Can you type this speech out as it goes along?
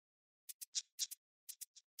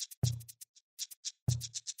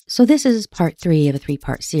So this is part 3 of a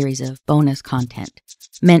 3-part series of bonus content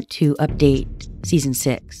meant to update Season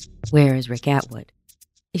 6, Where is Rick Atwood?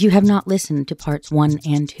 If you have not listened to parts 1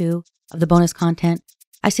 and 2 of the bonus content,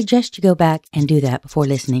 I suggest you go back and do that before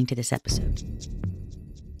listening to this episode.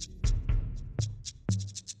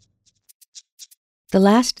 The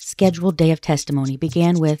last scheduled day of testimony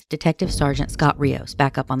began with Detective Sergeant Scott Rios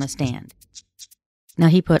back up on the stand. Now,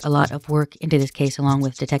 he put a lot of work into this case along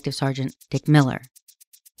with Detective Sergeant Dick Miller.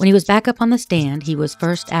 When he was back up on the stand, he was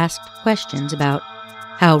first asked questions about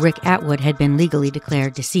how Rick Atwood had been legally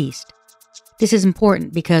declared deceased. This is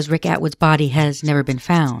important because Rick Atwood's body has never been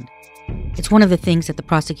found. It's one of the things that the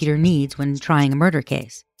prosecutor needs when trying a murder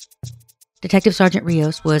case. Detective Sergeant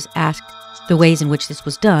Rios was asked the ways in which this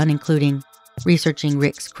was done, including researching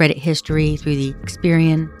Rick's credit history through the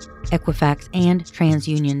Experian, Equifax, and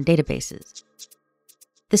TransUnion databases.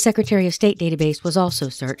 The Secretary of State database was also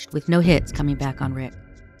searched, with no hits coming back on Rick.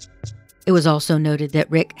 It was also noted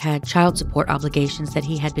that Rick had child support obligations that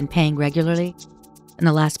he had been paying regularly, and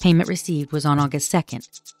the last payment received was on August 2nd,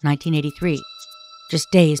 1983,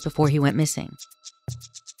 just days before he went missing.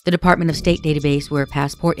 The Department of State database where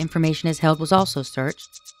passport information is held was also searched,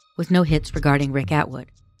 with no hits regarding Rick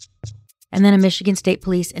Atwood. And then a Michigan State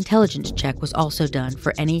Police intelligence check was also done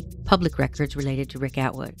for any public records related to Rick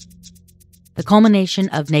Atwood. The culmination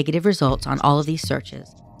of negative results on all of these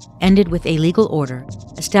searches ended with a legal order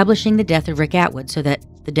establishing the death of Rick Atwood so that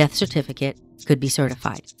the death certificate could be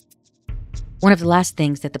certified. One of the last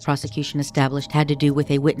things that the prosecution established had to do with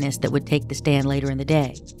a witness that would take the stand later in the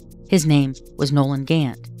day. His name was Nolan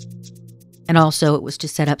Gant. And also it was to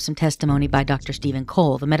set up some testimony by Dr. Stephen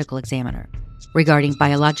Cole, the medical examiner, regarding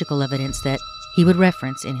biological evidence that he would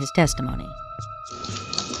reference in his testimony.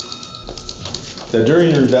 Now,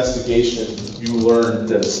 during your investigation, you learned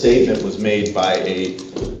that a statement was made by a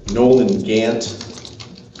Nolan Gant.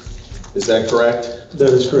 Is that correct? That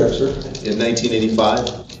is correct, sir. In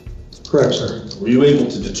 1985? Correct, sir. Were you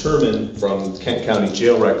able to determine from Kent County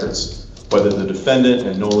jail records whether the defendant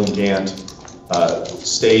and Nolan Gant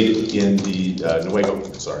stayed in the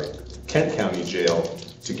Kent County jail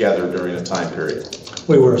together during a time period?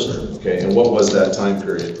 We were, sir. Okay, and what was that time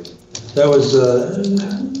period? That was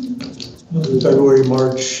February,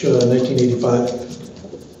 March 1985.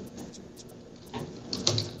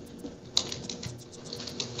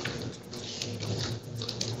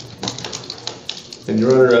 And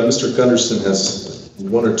Your Honor, Mr. Gunderson has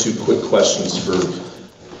 1 or 2 quick questions for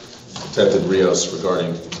Detective Rios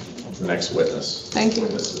regarding the next witness. Thank you.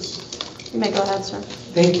 Witnesses. You may go ahead, sir.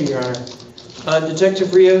 Thank you, Your Honor.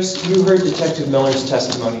 Detective Rios, you heard Detective Miller's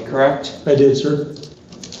testimony, correct? I did, sir.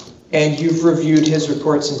 And you've reviewed his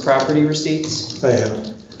reports and property receipts? I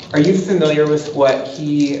have. Are you familiar with what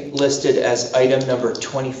he listed as item number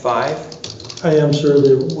 25? I am, sir.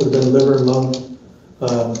 There would have been liver and lung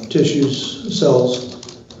tissues, cells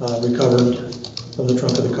recovered from the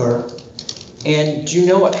trunk of the car. And do you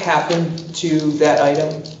know what happened to that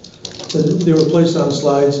item? They were placed on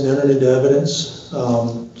slides and entered into evidence.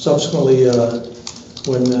 Subsequently,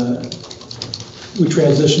 when we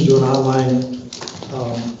transitioned to an online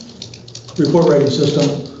report writing system,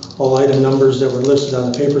 all item numbers that were listed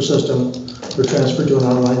on the paper system were transferred to an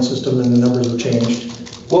online system and the numbers were changed.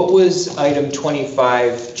 What was item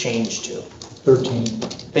 25 changed to? 13.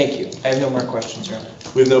 Thank you. I have no more questions, Your Honor.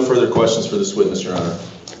 We have no further questions for this witness, Your Honor.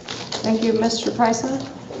 Thank you. Mr. Preissner?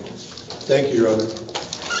 Thank you, Your Honor.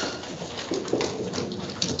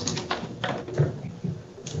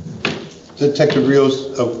 Detective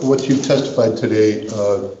Rios, what you've testified today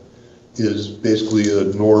is basically a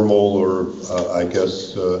normal or,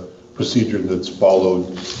 procedure that's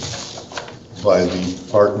followed by the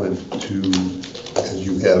department to, as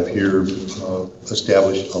you have here,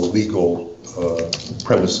 establish a legal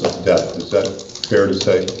premise of death. Is that fair to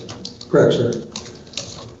say? Correct, sir.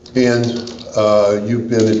 And you've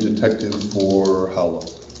been a detective for how long?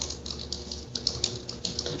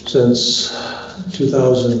 Since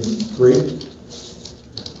 2003.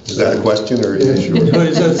 Is that a question or is Sure.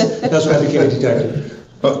 That's when I became a detective.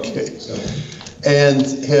 Okay.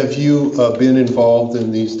 And have you been involved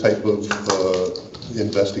in these type of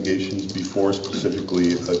investigations before,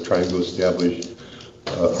 specifically trying to establish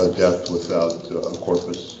a death without a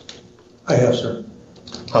corpus? I have, sir.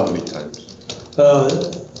 How many times?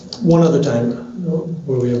 One other time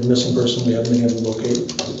where we have a missing person we haven't been able to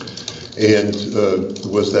locate. And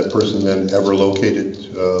was that person then ever located,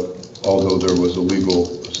 although there was a legal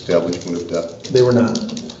establishment of death? They were not.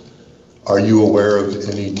 Are you aware of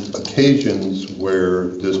any occasions where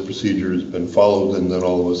this procedure has been followed and then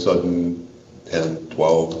all of a sudden 10,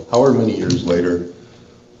 12, however many years later,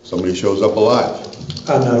 somebody shows up alive?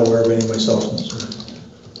 I'm not aware of any myself, no, sir.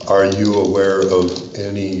 Are you aware of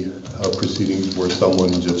any proceedings where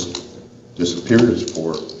someone just disappears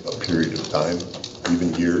for a period of time,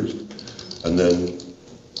 even years, and then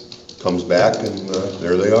comes back and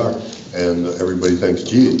there they are? And everybody thinks,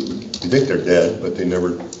 gee, you think they're dead, but they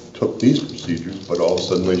never took these procedures, but all of a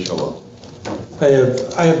sudden they show up.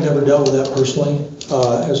 I have never dealt with that personally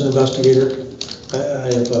as an investigator.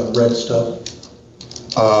 I have read stuff.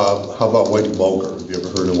 How about Whitey Bulger? Have you ever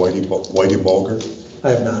heard of Whitey Bulger? I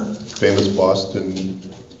have not. Famous Boston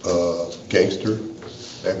gangster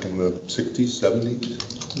back in the 60s,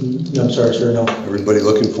 70s. No, I'm sorry, sir, no. Everybody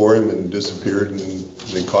looking for him and disappeared, and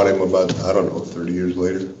they caught him about, I don't know, 30 years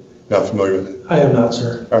later. Not familiar with it? I am not,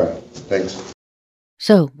 sir. All right, thanks.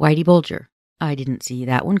 So, Whitey Bulger. I didn't see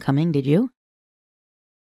that one coming, did you?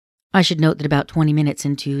 I should note that about 20 minutes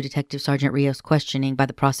into Detective Sergeant Rios' questioning by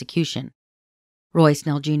the prosecution, Roy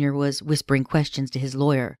Snell Jr. was whispering questions to his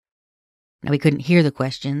lawyer. Now, we couldn't hear the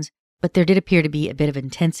questions, but there did appear to be a bit of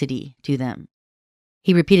intensity to them.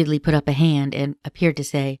 He repeatedly put up a hand and appeared to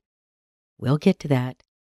say, "We'll get to that,"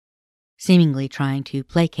 seemingly trying to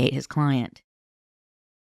placate his client.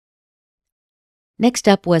 Next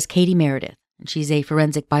up was Katie Meredith, and she's a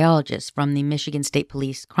forensic biologist from the Michigan State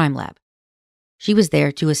Police Crime Lab. She was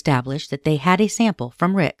there to establish that they had a sample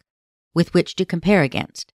from Rick with which to compare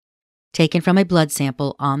against, taken from a blood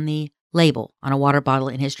sample on the label on a water bottle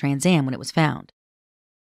in his Trans Am when it was found.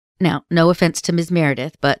 Now, no offense to Ms.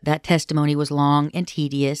 Meredith, but that testimony was long and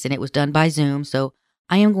tedious, and it was done by Zoom, so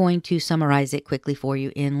I am going to summarize it quickly for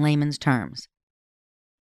you in layman's terms.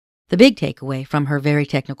 The big takeaway from her very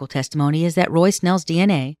technical testimony is that Roy Snell's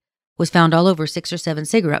DNA was found all over 6 or 7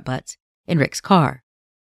 cigarette butts in Rick's car.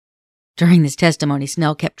 During this testimony,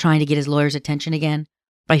 Snell kept trying to get his lawyer's attention again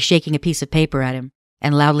by shaking a piece of paper at him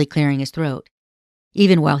and loudly clearing his throat,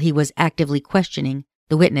 even while he was actively questioning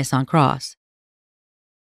the witness on cross.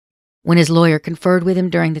 When his lawyer conferred with him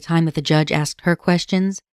during the time that the judge asked her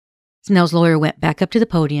questions, Snell's lawyer went back up to the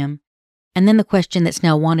podium, and then the question that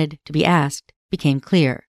Snell wanted to be asked became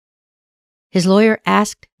clear. His lawyer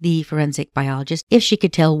asked the forensic biologist if she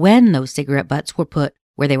could tell when those cigarette butts were put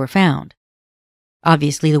where they were found.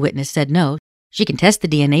 Obviously, the witness said no. She can test the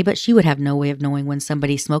DNA, but she would have no way of knowing when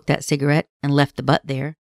somebody smoked that cigarette and left the butt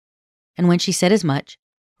there. And when she said as much,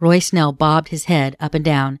 Roy Snell bobbed his head up and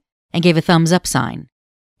down and gave a thumbs-up sign,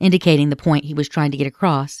 indicating the point he was trying to get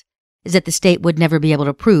across is that the state would never be able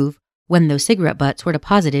to prove when those cigarette butts were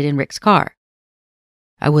deposited in Rick's car.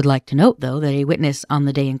 I would like to note, though, that a witness on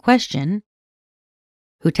the day in question,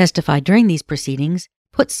 who testified during these proceedings,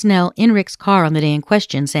 put Snell in Rick's car on the day in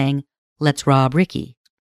question, saying, "Let's rob Ricky."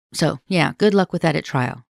 So, yeah, good luck with that at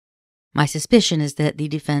trial. My suspicion is that the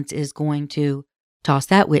defense is going to toss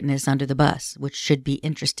that witness under the bus, which should be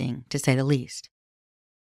interesting, to say the least.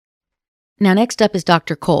 Now, next up is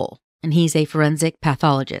Dr. Cole, and he's a forensic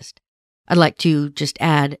pathologist. I'd like to just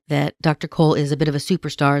add that Dr. Cole is a bit of a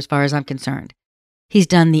superstar as far as I'm concerned. He's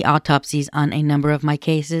done the autopsies on a number of my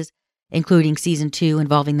cases, including Season 2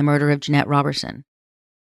 involving the murder of Jeanette Robertson.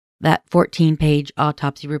 That 14-page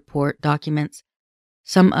autopsy report documents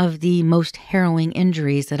some of the most harrowing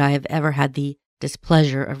injuries that I have ever had the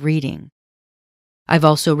displeasure of reading. I've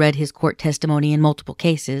also read his court testimony in multiple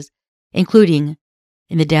cases, including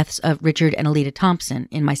in the deaths of Richard and Alita Thompson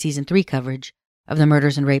in my Season 3 coverage of the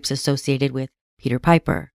murders and rapes associated with Peter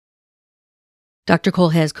Piper. Dr. Cole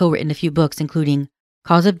has co-written a few books, including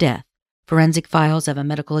Cause of Death, Forensic Files of a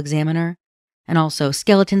Medical Examiner, and also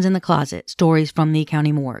Skeletons in the Closet, Stories from the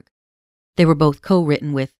County Morgue. They were both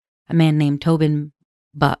co-written with a man named Tobin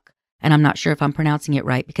Buck, and I'm not sure if I'm pronouncing it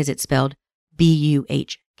right because it's spelled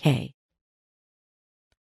B-U-H-K.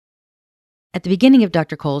 At the beginning of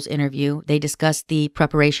Dr. Cole's interview, they discussed the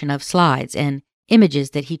preparation of slides and images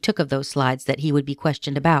that he took of those slides that he would be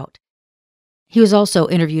questioned about. He was also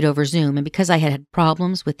interviewed over Zoom, and because I had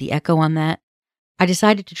problems with the echo on that, I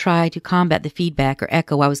decided to try to combat the feedback or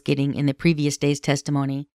echo I was getting in the previous day's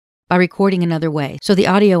testimony by recording another way. So the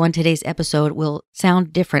audio on today's episode will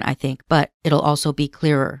sound different, I think, but it'll also be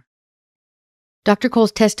clearer. Dr.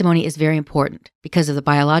 Cole's testimony is very important because of the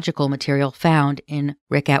biological material found in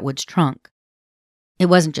Rick Atwood's trunk. It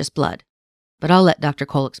wasn't just blood, but I'll let Dr.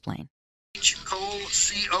 Cole explain. Cole,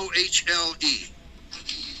 C-O-H-L-E.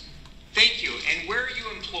 Thank you. And where are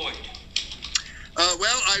you employed?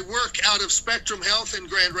 Well, I work out of Spectrum Health in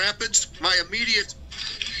Grand Rapids. My immediate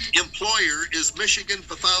employer is Michigan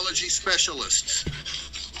Pathology Specialists.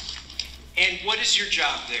 And what is your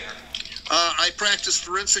job there? I practice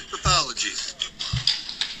forensic pathology.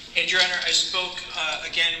 And Your Honor, I spoke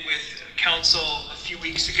again with counsel a few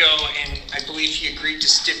weeks ago, and I believe he agreed to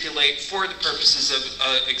stipulate for the purposes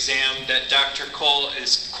of exam that Dr. Cole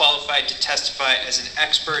is qualified to testify as an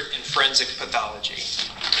expert in forensic pathology.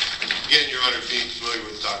 Again, Your Honor, being familiar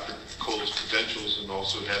with Dr. Cole's credentials and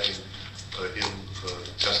also having him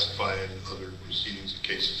testify in other proceedings and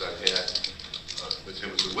cases I've had with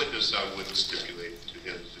him as a witness, I would stipulate to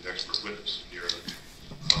him as an expert witness here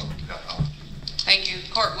on pathology. Thank you.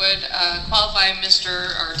 Court would qualify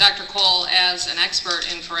Dr. Cole as an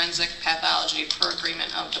expert in forensic pathology per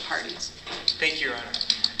agreement of the parties. Thank you, Your Honor.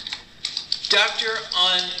 Doctor,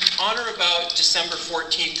 on or about December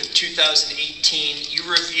 14th of 2018, you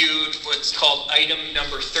reviewed what's called item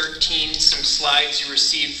number 13, some slides you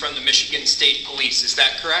received from the Michigan State Police. Is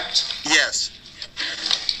that correct? Yes.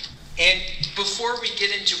 And before we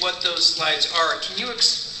get into what those slides are, can you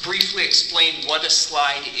briefly explain what a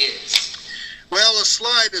slide is? Well, a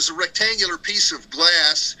slide is a rectangular piece of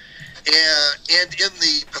glass, and in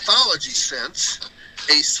the pathology sense,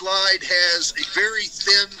 a slide has a very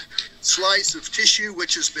thin slice of tissue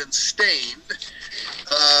which has been stained,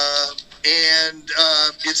 and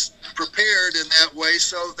it's prepared in that way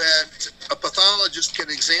so that a pathologist can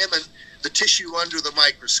examine the tissue under the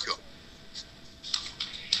microscope.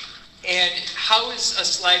 And how is a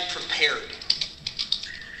slide prepared?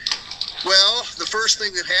 Well, the first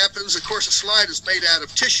thing that happens, of course, a slide is made out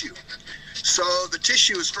of tissue. So the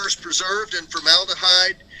tissue is first preserved in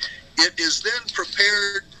formaldehyde. It is then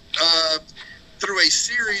prepared through a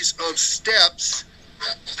series of steps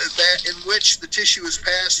in which the tissue is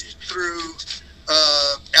passed through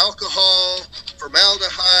alcohol,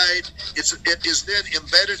 formaldehyde. It is then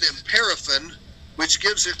embedded in paraffin, which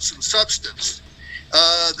gives it some substance.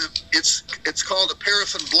 It's called a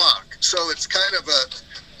paraffin block. So it's kind of a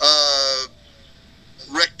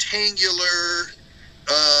rectangular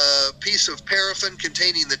piece of paraffin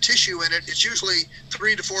containing the tissue in it. It's usually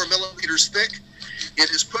 3 to 4 millimeters thick. It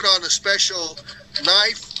is put on a special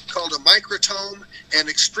knife called a microtome, and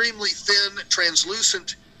extremely thin,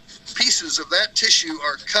 translucent pieces of that tissue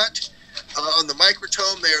are cut on the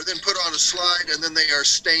microtome. They are then put on a slide, and then they are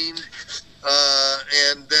stained,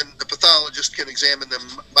 and then the pathologist can examine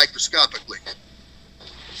them microscopically.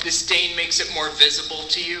 The stain makes it more visible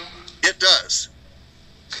to you? It does.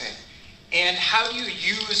 Okay. And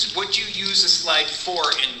what do you use a slide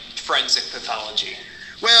for in forensic pathology?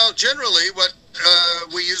 Well, generally what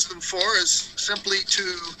we use them for is simply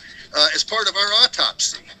as part of our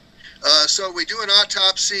autopsy. So we do an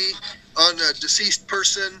autopsy on a deceased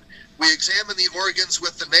person. We examine the organs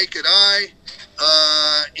with the naked eye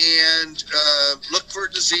and look for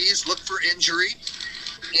disease, look for injury.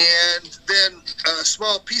 And then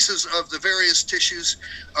small pieces of the various tissues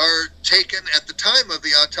are taken at the time of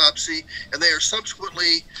the autopsy, and they are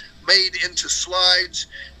subsequently made into slides.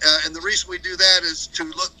 And the reason we do that is to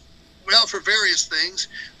look, well, for various things,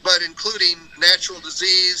 but including natural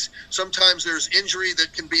disease. Sometimes there's injury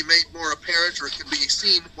that can be made more apparent or can be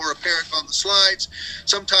seen more apparent on the slides.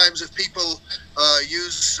 Sometimes if people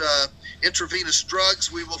use intravenous drugs,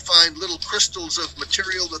 we will find little crystals of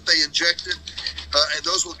material that they injected, and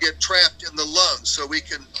those will get trapped in the lungs, so we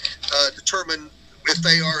can determine if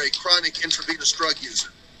they are a chronic intravenous drug user.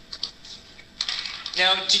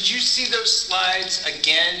 Now, did you see those slides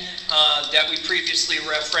again that we previously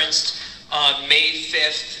referenced on May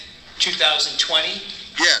 5th, 2020?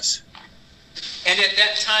 Yes. And at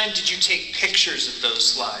that time, did you take pictures of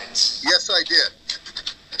those slides? Yes, I did.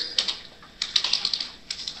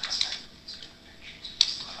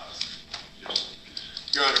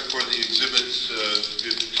 Your Honor, for the exhibits,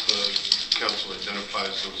 if counsel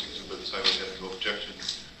identifies those exhibits, I would have no objection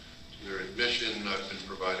to their admission. I've been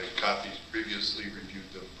provided copies previously,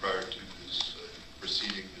 reviewed them prior to this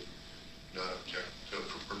proceeding, and not object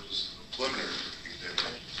for purposes of preliminary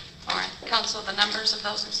examination. All right. Counsel, the numbers of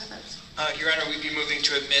those exhibits? Your Honor, we'd be moving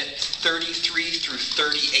to admit 33 through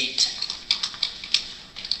 38.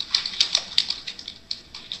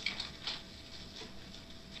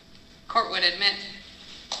 Court would admit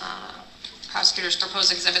prosecutors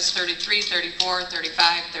propose exhibits 33, 34,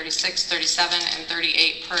 35, 36, 37, and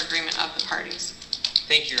 38 per agreement of the parties.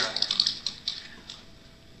 Thank you, Your Honor.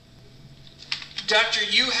 Doctor,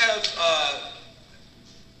 you have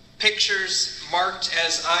pictures marked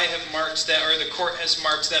as I have marked them, or the court has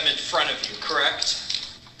marked them in front of you, correct?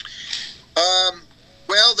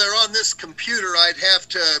 Well, they're on this computer. I'd have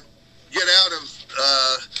to get out of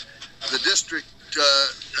the district.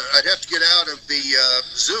 I'd have to get out of the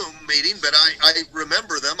Zoom meeting, but I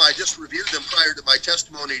remember them. I just reviewed them prior to my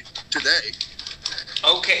testimony today.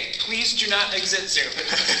 Okay, please do not exit Zoom.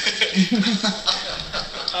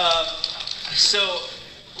 So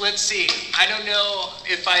let's see. I don't know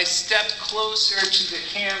if I step closer to the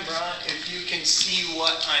camera, if you can see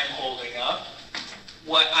what I'm holding up.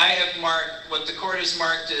 What I have marked, what the court has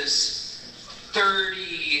marked is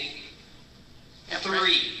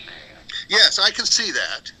 33. Yes, I can see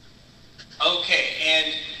that. Okay,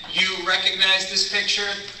 and you recognize this picture?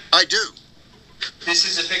 I do. This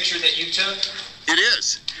is a picture that you took? It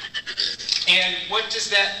is. And what does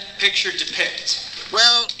that picture depict?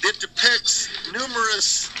 Well, it depicts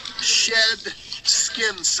numerous shed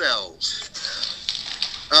skin cells.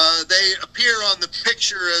 They appear on the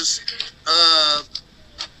picture as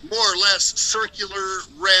more or less circular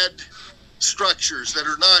red structures that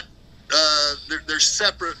are not, they're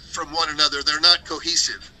separate from one another. They're not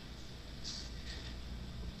cohesive.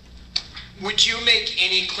 Would you make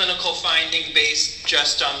any clinical finding based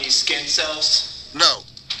just on these skin cells? No.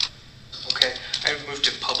 Okay, I move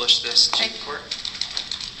to publish this to the court.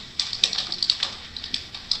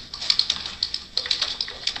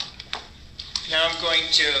 Now I'm going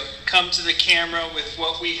to come to the camera with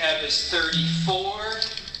what we have as 34.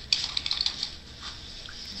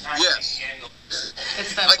 Yes.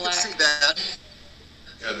 It's that I black. can see that.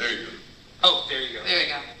 Yeah, there you go. Oh, there you go. There you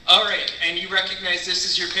go. All right, and you recognize this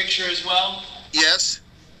as your picture as well? Yes.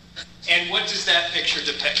 And what does that picture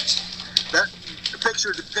depict? That the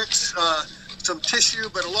picture depicts some tissue,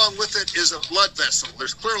 but along with it is a blood vessel.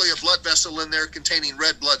 There's clearly a blood vessel in there containing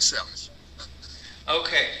red blood cells.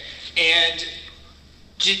 Okay, and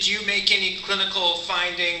did you make any clinical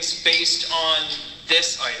findings based on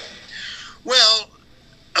this item? Well,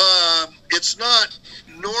 it's not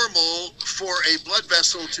normal for a blood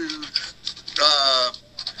vessel to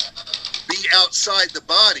be outside the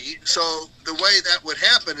body. So the way that would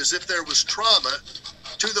happen is if there was trauma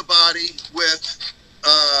to the body with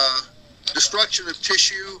destruction of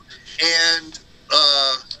tissue and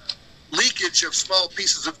leakage of small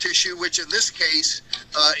pieces of tissue, which in this case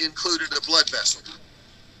included a blood vessel.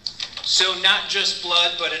 So not just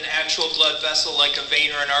blood, but an actual blood vessel like a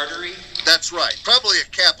vein or an artery? That's right. Probably a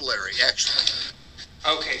capillary, actually.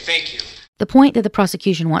 Okay, thank you. The point that the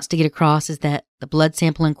prosecution wants to get across is that the blood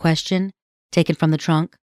sample in question, taken from the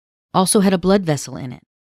trunk, also had a blood vessel in it.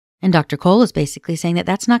 And Dr. Cole is basically saying that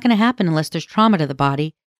that's not going to happen unless there's trauma to the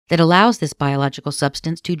body that allows this biological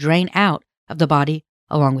substance to drain out of the body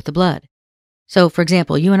along with the blood. So, for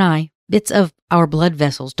example, you and I, bits of our blood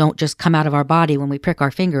vessels don't just come out of our body when we prick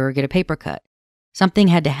our finger or get a paper cut. Something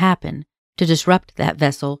had to happen to disrupt that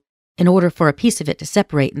vessel in order for a piece of it to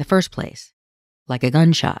separate in the first place, like a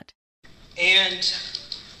gunshot. And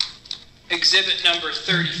exhibit number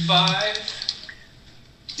 35.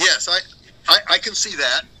 Yes, I can see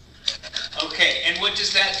that. Okay, and what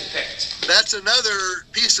does that depict? That's another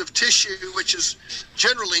piece of tissue which is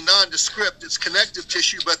generally nondescript. It's connective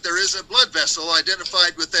tissue, but there is a blood vessel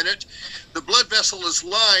identified within it. The blood vessel is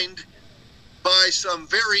lined by some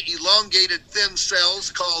very elongated thin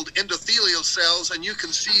cells called endothelial cells, and you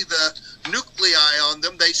can see the nuclei on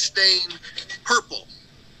them. They stain purple.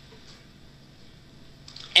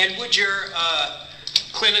 And would your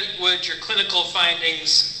clinical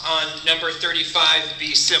findings on number 35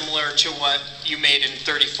 be similar to what you made in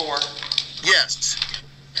 34? Yes.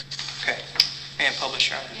 Okay. And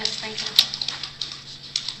publish, Your Honor. Yes, thank you.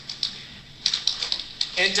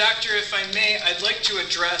 And Doctor, if I may, I'd like to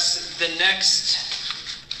address the next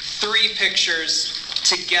three pictures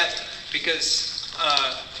together because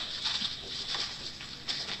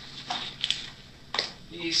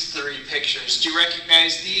these three pictures. Do you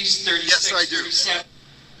recognize these? 36, Yes, I do. 37.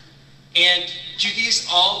 And do these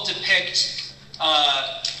all depict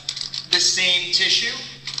the same tissue?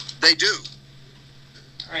 They do.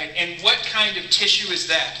 All right. And what kind of tissue is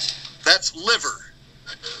that? That's liver.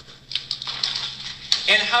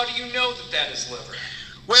 And how do you know that that is liver?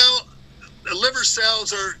 Well, the liver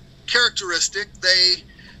cells are characteristic. They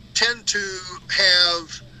tend to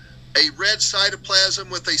have a red cytoplasm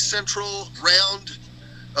with a central round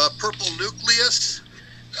purple nucleus.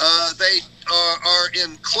 They are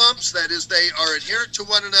in clumps, that is, they are adherent to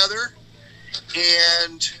one another.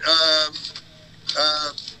 And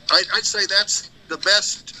I'd say that's the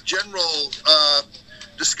best general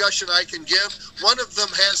discussion I can give. One of them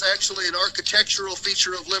has actually an architectural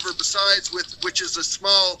feature of liver besides, which is a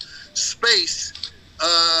small space,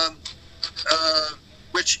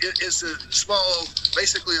 which is a small,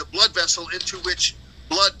 basically a blood vessel into which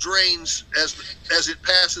blood drains as it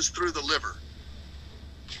passes through the liver.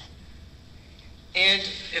 And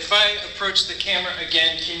if I approach the camera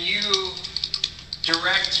again, can you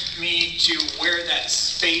direct me to where that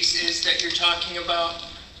space is that you're talking about?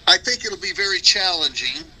 I think it'll be very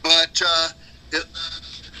challenging, but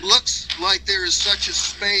looks like there is such a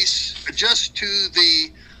space just to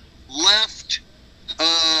the left,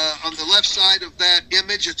 on the left side of that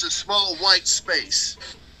image. It's a small white space.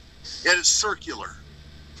 It is circular.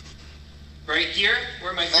 Right here,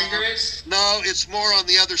 where my finger is? No, it's more on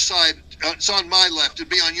the other side. It's on my left. It'd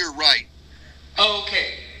be on your right. Oh,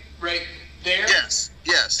 okay. Right there? Yes,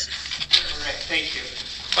 yes. All right, thank you.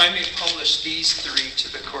 If I may publish these three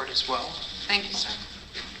to the court as well. Thank you, sir.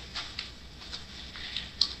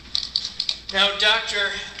 Now,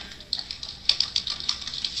 doctor,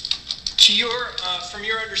 from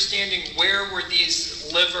your understanding, where were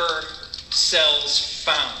these liver cells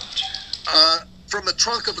found? From the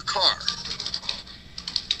trunk of a car.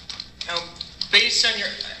 Now, based on your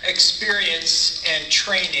experience and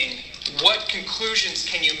training, what conclusions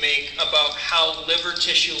can you make about how liver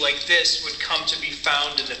tissue like this would come to be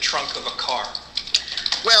found in the trunk of a car?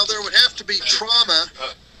 Well, there would have to be trauma.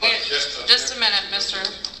 Wait, just a minute,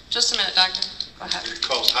 Just a minute, doctor. Go ahead. It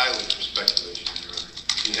calls highly for speculation, Your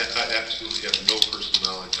Honor. I absolutely have no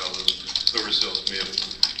personal knowledge how those liver cells may have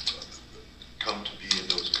come to be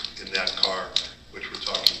in that car, which we're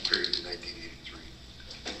talking period of 1983.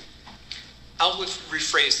 I'll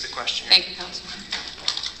rephrase the question. Thank you, counsel.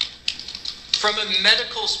 From a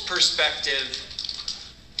medical perspective,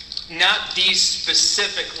 not these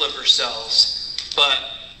specific liver cells, but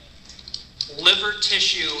liver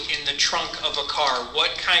tissue in the trunk of a car,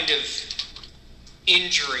 what kind of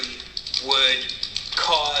injury would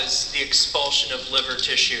cause the expulsion of liver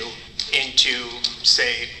tissue into,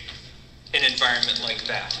 say, an environment like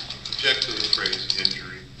that? Object to the phrase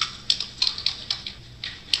injury.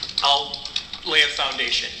 I'll lay a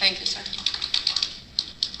foundation. Thank you, sir.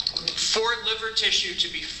 For liver tissue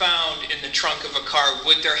to be found in the trunk of a car,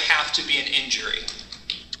 would there have to be an injury?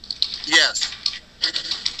 Yes.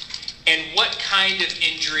 And what kind of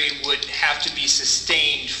injury would have to be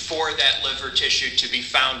sustained for that liver tissue to be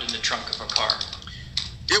found in the trunk of a car?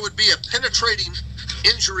 It would be a penetrating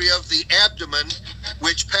injury of the abdomen,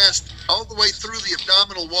 which passed all the way through the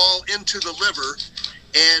abdominal wall into the liver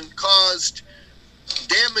and caused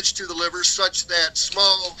damage to the liver such that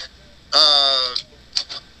small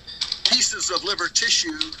pieces of liver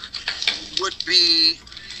tissue would be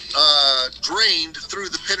drained through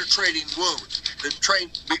the penetrating wound.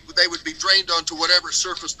 They would be drained onto whatever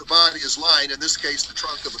surface the body is lying, in this case, the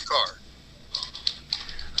trunk of a car.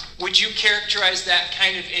 Would you characterize that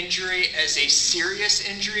kind of injury as a serious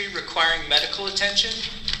injury requiring medical attention?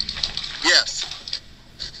 Yes.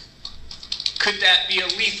 Could that be a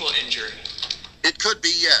lethal injury? It could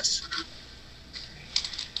be, yes.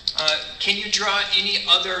 Can you draw any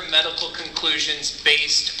other medical conclusions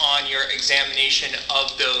based on your examination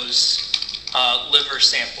of those liver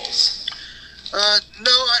samples?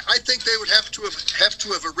 No, I think they would have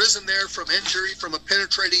to have arisen there from injury, from a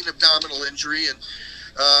penetrating abdominal injury, and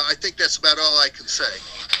I think that's about all I can say.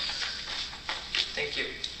 Thank you.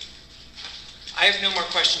 I have no more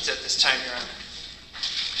questions at this time, Your Honor.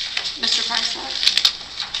 Mr. Preissler?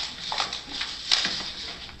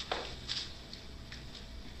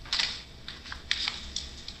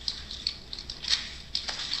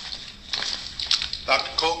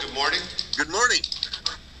 Dr. Cole, good morning. Good morning.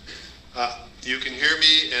 You can hear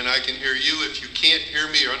me and I can hear you. If you can't hear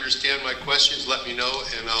me or understand my questions, let me know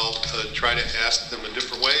and I'll try to ask them a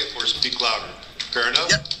different way or speak louder. Fair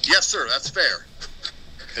enough? Yep. Yes, sir. That's fair.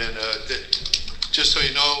 And just so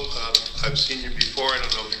you know, I've seen you before. I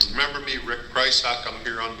don't know if you remember me. Rick Prysock. I'm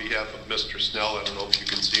here on behalf of Mr. Snell. I don't know if you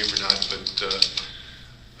can see him or not, but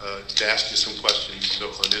to ask you some questions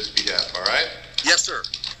on his behalf. All right? Yes, sir.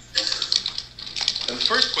 And the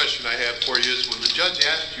first question I have for you is when the judge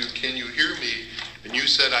asked you, can you hear me? And you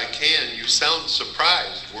said, I can. You sound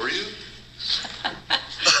surprised. Were you?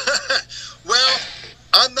 Well,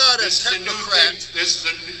 I'm not a technocrat. This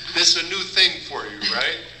is a new thing for you,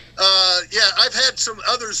 right? Yeah, I've had some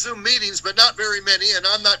other Zoom meetings, but not very many, and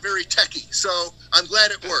I'm not very techie, so I'm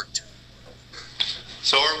glad it worked.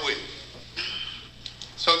 So are we.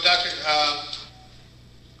 So, Doctor,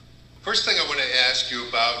 first thing I want to ask you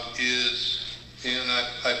about is, and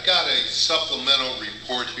I've got a supplemental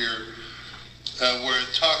report here where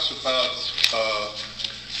it talks about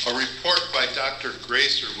a report by Dr.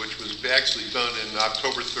 Gracer, which was actually done in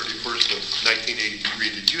October 31st of 1983.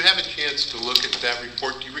 Did you have a chance to look at that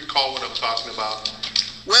report? Do you recall what I'm talking about?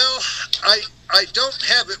 Well, I don't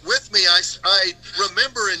have it with me. I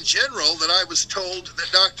remember in general that I was told that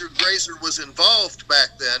Dr. Gracer was involved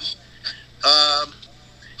back then.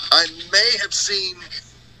 I may have seen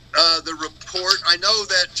the report. I know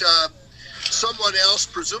that someone else,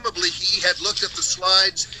 presumably he had looked at the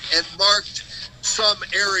slides and marked some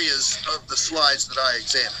areas of the slides that I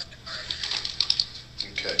examined.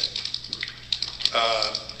 Okay.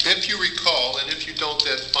 If you recall, and if you don't,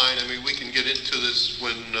 that's fine. I mean, we can get into this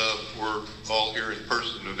when we're all here in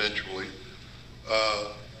person eventually.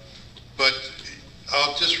 But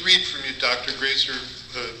I'll just read from you. Dr. Gracer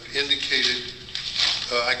indicated,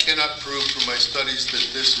 I cannot prove from my studies that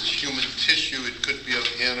this is human tissue. It could be of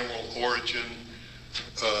animal origin.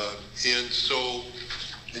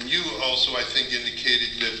 And you also, I think,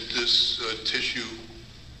 indicated that this tissue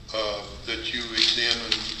that you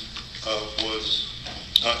examined was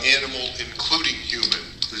animal, including human.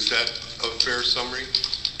 Is that a fair summary?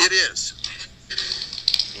 It is.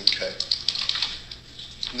 Okay.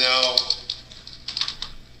 Now,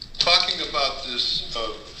 talking about this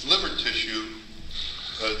liver tissue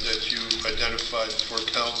that you identified for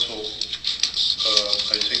counsel,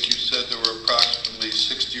 I think you said there were approximately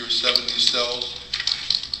 60 or 70 cells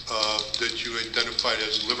that you identified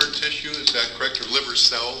as liver tissue. Is that correct, or liver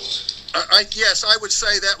cells? Yes, I would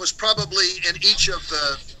say that was probably in each of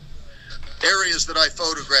the areas that I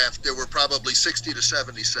photographed, there were probably 60 to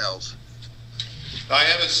 70 cells. I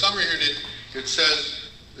have a summary here that it says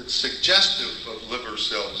it's suggestive of liver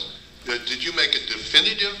cells. Did you make a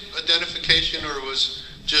definitive identification, or was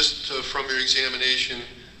just from your examination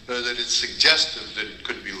that it's suggestive that it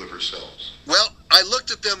could be liver cells? Well, I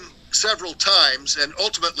looked at them several times and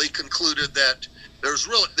ultimately concluded that there was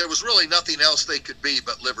really nothing else they could be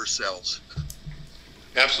but liver cells.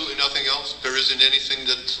 Absolutely nothing else? There isn't anything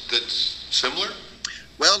that's similar?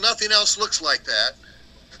 Well, nothing else looks like that.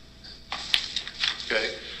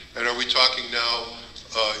 Okay. And are we talking now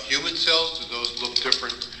human cells? Do those look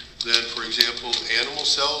different than, for example, animal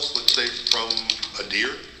cells, let's say from a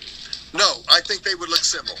deer? No, I think they would look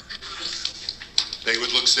similar. They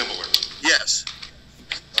would look similar? Yes.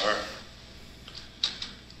 All right.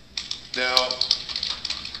 Now,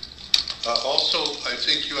 also, I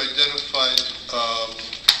think you identified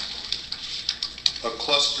a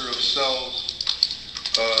cluster of cells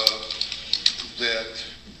that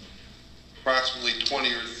approximately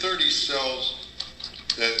 20 or 30 cells,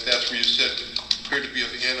 that's where you said appear to be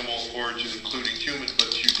of animal origin, including human,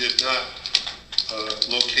 but you did not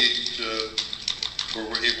locate or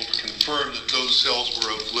were able to confirm that those cells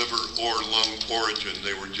were of liver or lung origin.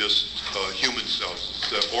 They were just human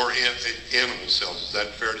cells or animal cells. Is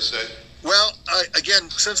that fair to say? Well, again,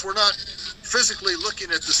 since we're not physically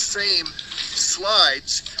looking at the same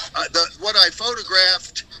slides, what I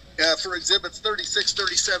photographed for exhibits 36,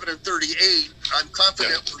 37, and 38, I'm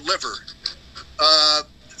confident were liver.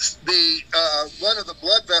 One of the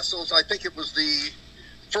blood vessels, I think it was the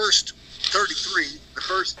first 33, the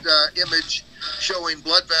first image showing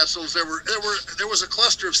blood vessels. There was a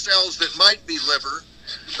cluster of cells that might be liver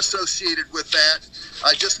associated with that.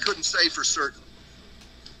 I just couldn't say for certain.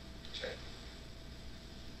 Okay.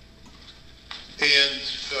 And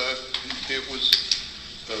it was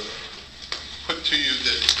put to you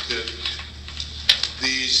that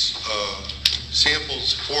these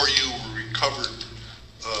samples for you were recovered,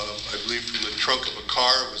 I believe, from the trunk of a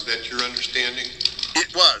car. Was that your understanding?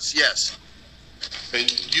 It was, yes. And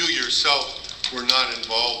you yourself were not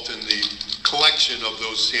involved in the collection of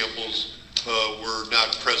those samples, were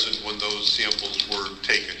not present when those samples were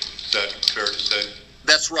taken. Is that fair to say?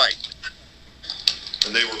 That's right.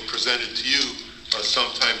 And they were presented to you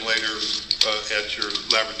sometime later at your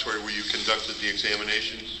laboratory where you conducted the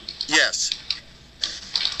examinations? Yes.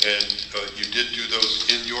 And you did do those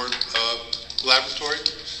in your laboratory?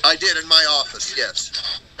 I did in my office, yes.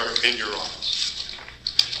 Or in your office.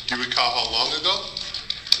 Do you recall how long ago?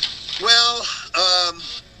 Well,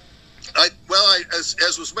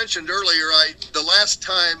 as was mentioned earlier, the last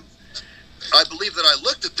time I believe that I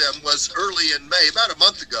looked at them was early in May, about a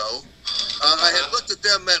month ago. I had looked at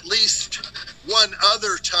them at least one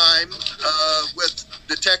other time with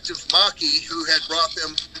Detective Maki, who had brought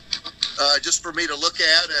them just for me to look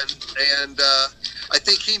at, and I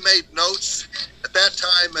think he made notes at that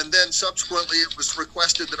time, and then subsequently it was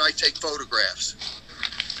requested that I take photographs.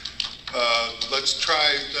 Let's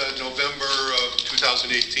try November of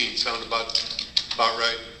 2018. Sound about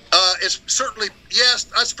right? It's certainly, yes,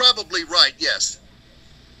 that's probably right, yes.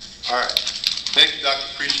 All right. Thank you, Doctor.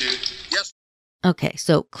 Appreciate it. Yes. Okay,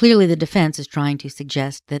 so clearly the defense is trying to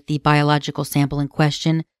suggest that the biological sample in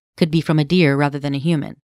question could be from a deer rather than a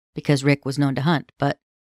human, because Rick was known to hunt. But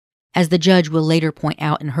as the judge will later point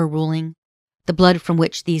out in her ruling, the blood from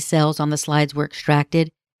which these cells on the slides were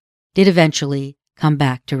extracted did eventually come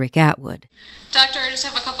back to Rick Atwood. Doctor, I just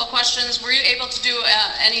have a couple questions. Were you able to do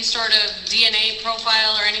any sort of DNA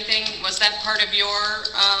profile or anything? Was that part of your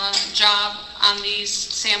job on these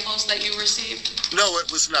samples that you received? No,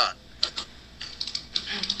 it was not.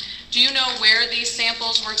 Do you know where these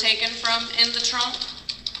samples were taken from in the trunk?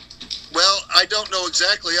 Well, I don't know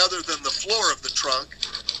exactly other than the floor of the trunk.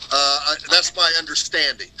 That's my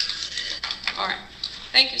understanding. All right.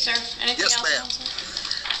 Thank you, sir. Anything Yes, else, ma'am.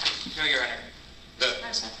 Counselor? No, Your Honor.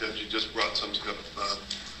 That you just brought something up.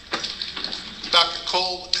 Dr.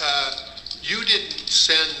 Cole, you didn't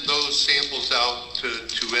send those samples out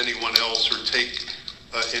to anyone else or take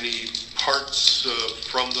any parts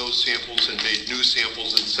from those samples and made new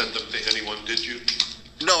samples and sent them to anyone, did you?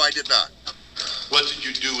 No, I did not. What did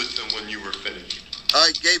you do with them when you were finished?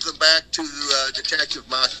 I gave them back to Detective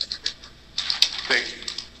Mott. Thank you.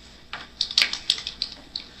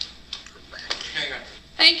 No, Your Honor.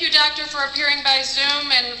 Thank you, Doctor, for appearing by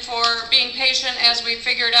Zoom and for being patient as we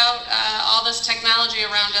figured out all this technology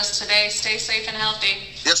around us today. Stay safe and healthy.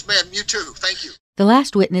 Yes, ma'am. You too. Thank you. The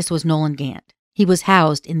last witness was Nolan Gant. He was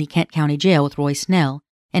housed in the Kent County Jail with Roy Snell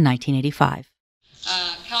in 1985.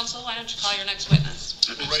 Counsel, why don't you call your next witness?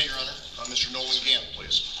 We're ready, Your Honor. Mr. Nolan Gant,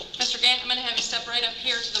 please. Mr. Gant, I'm going to have you step right up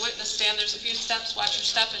here to the witness stand. There's a few steps. Watch your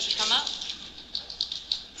step as you come up.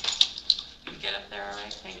 Get up there, all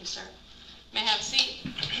right? Thank you, sir. May I have a seat?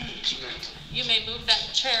 You may move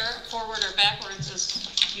that chair forward or backwards as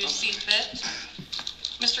you see fit.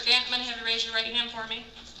 Mr. Gant, I'm going to have you raise your right hand for me.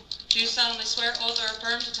 Do you solemnly swear, oath, or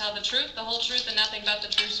affirm to tell the truth, the whole truth, and nothing but the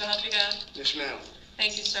truth, so help you God? Yes, ma'am.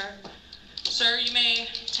 Thank you, sir. Sir, you may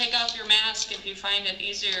take off your mask if you find it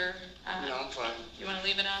easier. No, I'm fine. You want to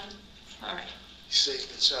leave it on? All right. You're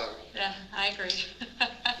safe and sorry. Yeah, I agree.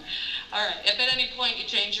 All right. If at any point you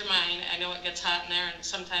change your mind, I know it gets hot in there, and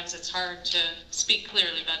sometimes it's hard to speak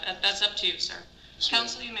clearly, but that's up to you, sir. Yes,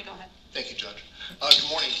 Counsel, you may go ahead. Thank you, Judge. Good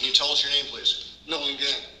morning. Can you tell us your name, please? Nolan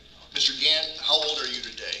Gant. Mr. Gant, how old are you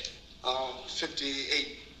today?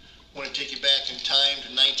 58. I want to take you back in time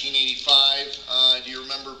to 1985. Do you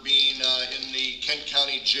remember being in the Kent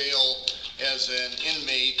County Jail as an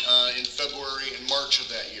inmate in February and March of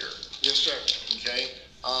that year? Yes, sir. Okay.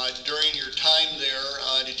 During your time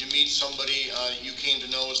there, did you meet somebody you came to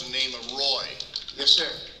know as the name of Roy? Yes, sir.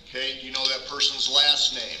 Okay. Do you know that person's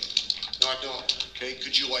last name? No, I don't. Okay.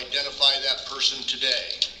 Could you identify that person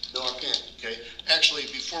today? No, I can't. Okay. Actually,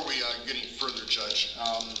 before we get any further, Judge,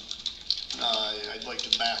 I'd like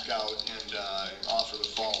to back out and offer the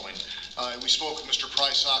following. We spoke with Mr.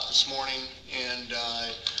 Prysock this morning, and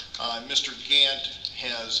Mr. Gant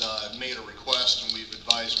has made a request, and we've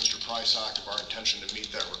advised Mr. Prysock of our intention to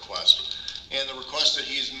meet that request. And the request that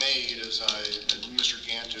he's made is, Mr.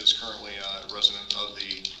 Gant is currently a resident of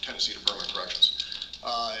the Tennessee Department of Corrections.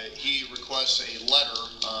 He requests a letter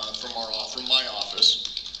from my office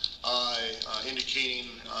indicating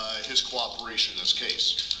his cooperation in this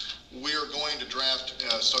case. We are going to draft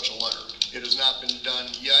such a letter. It has not been done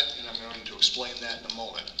yet, and I'm going to explain that in a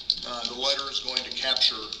moment. The letter is going to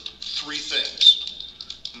capture three things.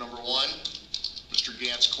 Number one, Mr.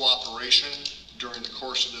 Gant's cooperation during the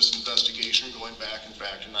course of this investigation going back, in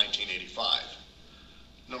fact, to 1985.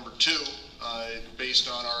 Number two, based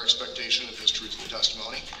on our expectation of his truthful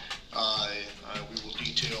testimony, we will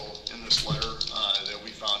detail in this letter that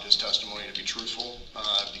we found his testimony to be truthful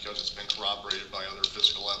because it's been corroborated by other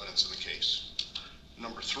physical evidence in the case.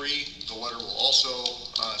 Number three, the letter will also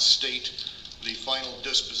state the final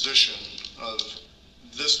disposition of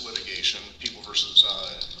this litigation, People versus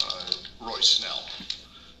Roy Snell.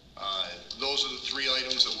 Those are the three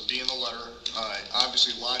items that will be in the letter.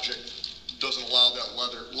 Obviously, logic doesn't allow that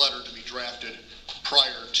letter to be drafted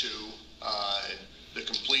prior to the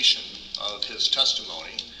completion of his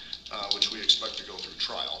testimony, which we expect to go through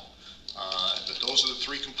trial. But those are the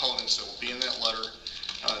three components that will be in that letter.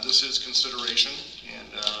 This is consideration, and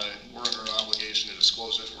we're under an obligation to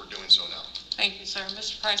disclose it, and we're doing so now. Thank you, sir.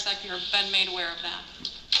 Mr. Prysock, you've been made aware of that.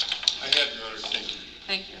 I have, Your Honor. Thank you.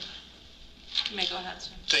 Thank you. You may go ahead,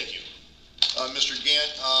 sir. Thank you. Mr.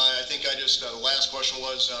 Gant, I think the last question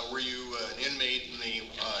was, were you an inmate in the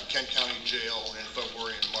Kent County Jail in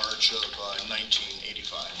February and March of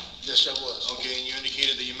 1985? Yes, I was. Okay, and you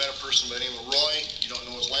indicated that you met a person by the name of Roy, you don't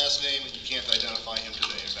know his last name, and you can't identify him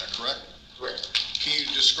today, is that correct? Correct. Can you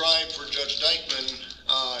describe for Judge Dykeman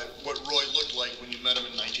what Roy looked like when you met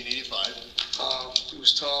him in 1985? He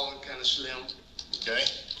was tall and kind of slim. Okay.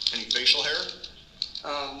 Any facial hair?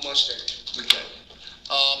 Mustache. Okay.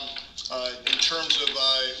 In terms of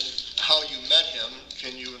how you met him,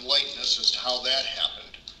 can you enlighten us as to how that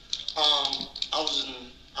happened? I was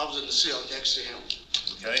in the cell next to him.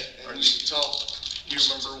 Okay. And we used to talk Do you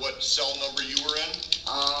remember what cell number you were in?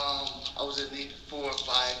 I was in 4 or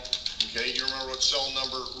 5. Okay, do you remember what cell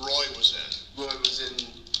number Roy was in? Roy was in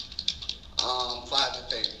 5, I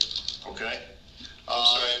think. Okay. I'm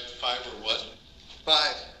sorry, 5 or what? 5,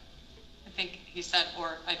 I think he said,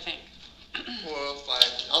 or I think. 4 or 5.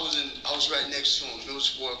 I was right next to him. It was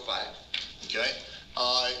 4 or 5. Okay.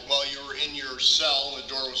 While you were in your cell and the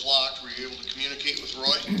door was locked, were you able to communicate with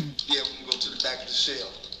Roy? Yeah, we can go to the back of the cell.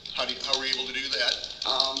 How were you able to do that?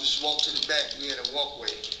 Just walk to the back. We had a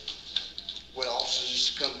walkway where officers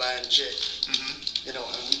used to come by and check. Mm-hmm. You know,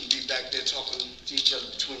 and we could be back there talking to each other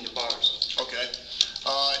between the bars. Okay.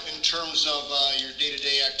 In terms of your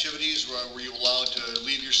day-to-day activities, were you allowed to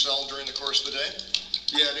leave your cell during the course of the day?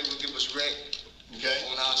 Yeah, they would give us rec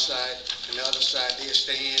on our side, and the other side they'd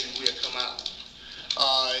stay in and we'd come out.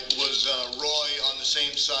 Was Roy on the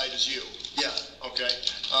same side as you? Yeah. Okay.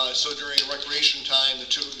 So during recreation time, the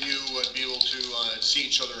two of you would be able to see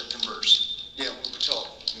each other and converse? Yeah, we would talk.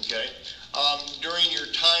 Okay. During your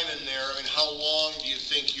time in there, I mean, how long do you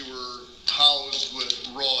think you were housed with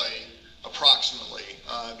Roy, approximately,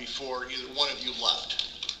 before either one of you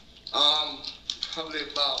left? Probably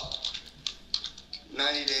about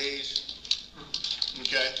 90 days.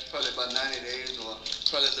 Okay. Probably about 90 days or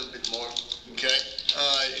probably a little bit more. Okay.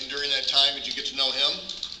 And during that time, did you get to know him?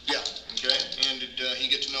 Yeah. Okay. And did he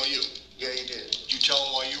get to know you? Yeah, he did. Did you tell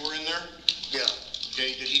him why you were in there? Yeah.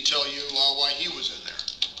 Okay. Did he tell you why he was in there?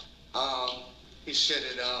 He said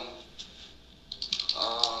that,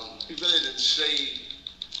 he really didn't say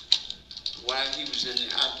why he was in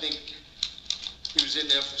there. I think he was in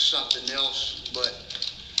there for something else, but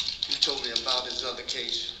he told me about his other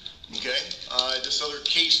case. Okay. This other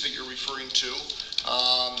case that you're referring to,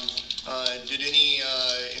 did any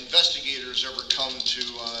investigators ever come to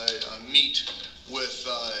meet with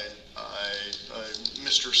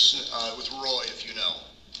with Roy, if you know?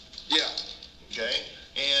 Yeah. Okay.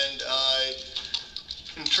 And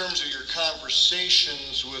in terms of your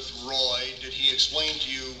conversations with Roy, did he explain to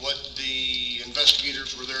you what the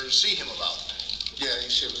investigators were there to see him about? Yeah, he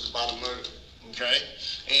said it was about a murder. Okay.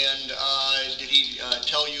 And did he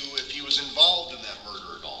tell you if he was involved in that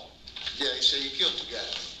murder at all? Yeah, he said he killed the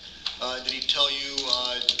guy. Did he tell you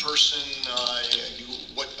the person,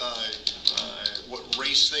 what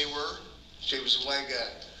race they were? He said he was a white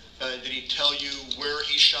guy. Did he tell you where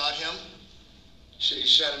he shot him? He said he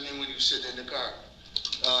shot him in when he was sitting in the car.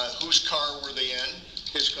 Whose car were they in?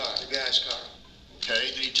 His car, the guy's car.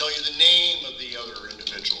 Okay. Did he tell you the name of the other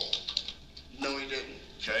individual? No, he didn't.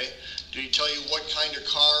 Okay. Did he tell you what kind of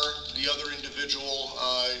car the other individual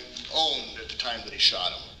owned at the time that he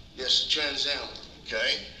shot him? Yes, the Trans Am.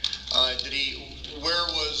 Okay. Where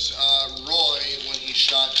was Roy when he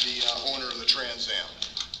shot the owner of the Trans Am?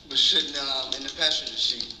 He was sitting in the passenger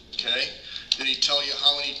seat. Okay. Did he tell you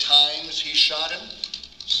how many times he shot him?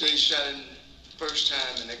 So he shot him the first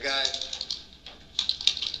time, and the guy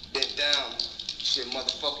bent down. He said,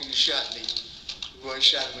 "Motherfucker, you shot me." Roy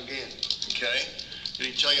shot him again. Okay. Did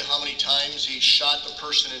he tell you how many times he shot the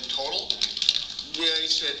person in total? Yeah, he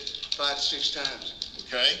said 5 to 6 times.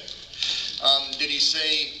 Okay. Did he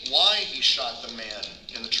say why he shot the man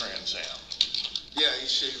in the Trans Am? Yeah, he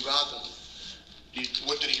said he robbed him.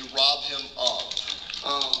 What did he rob him of?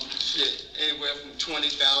 Shit, anywhere from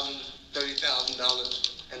 $20,000 to $30,000,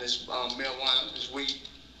 and his marijuana, his weed.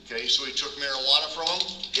 Okay, so he took marijuana from him?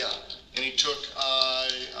 Yeah. And he took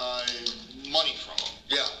money from him?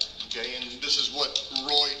 Yeah. Okay, and this is what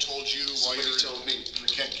Roy told you while you were told me in the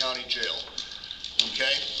Kent County Jail.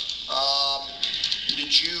 Okay.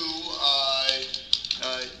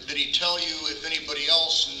 Did he tell you if anybody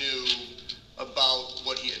else knew about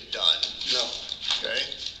what he had done? No. Okay.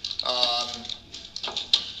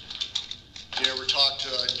 Did he ever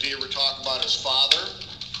talk about his father?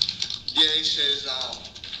 Yeah, he says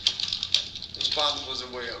his father was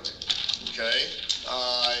aware of it. Okay.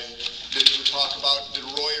 Did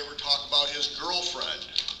Roy ever talk about his girlfriend?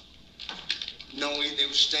 No, they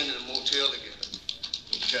were staying in a motel together.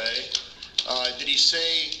 Okay. Did he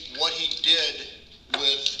say what he did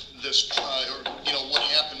with this, what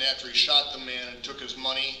happened after he shot the man and took his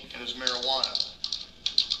money and his marijuana?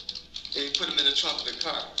 He put him in the trunk of the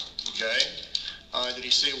car. Okay. Did he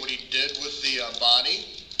say what he did with the body?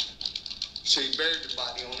 So he buried the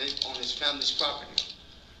body on his family's property.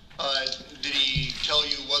 Did he tell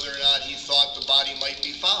you whether or not he thought the body might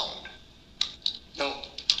be found? No.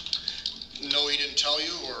 No, he didn't tell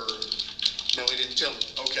you, or? No, he didn't tell me.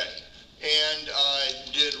 Okay. And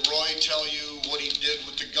did Roy tell you what he did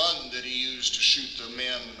with the gun that he used to shoot the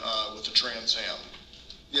man with the Trans Am?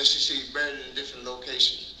 Yes, he said he buried it in a different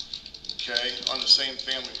location. Okay, on the same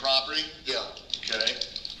family property? Yeah. Okay.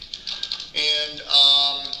 And,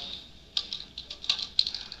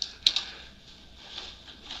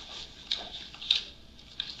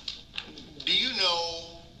 do you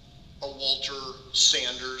know a Walter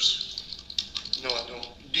Sanders? No, I don't.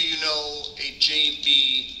 Do you know a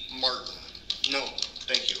J.B. Martin? No.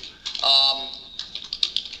 Thank you.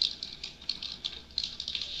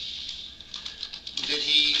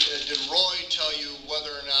 Did Roy tell you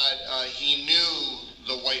whether or not he knew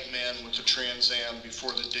the white man with the Trans Am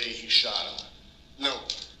before the day he shot him? No.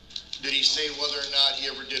 Did he say whether or not he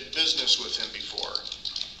ever did business with him before?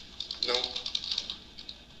 No.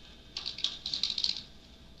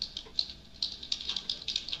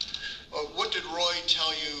 What did Roy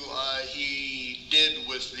tell you he did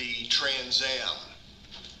with the Trans Am?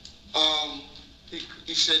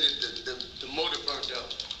 He said that the motor burnt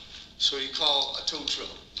up, so he called a tow truck.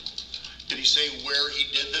 Did he say where he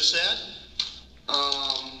did this at?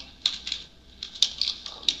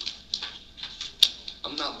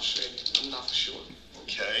 I'm not mistaken. I'm not for sure.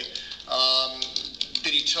 Okay.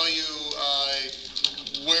 Did he tell you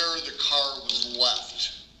where the car was left?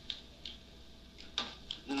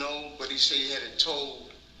 No, but he said he had it towed,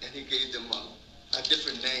 and he gave them a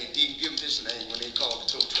different name. He didn't give him his name when they called the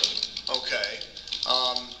tow truck. Okay.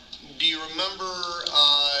 Do you remember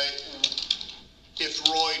if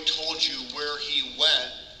Roy told you where he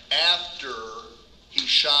went after he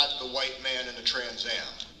shot the white man in the Trans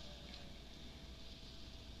Am?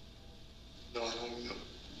 No, I don't remember.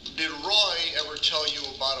 Did Roy ever tell you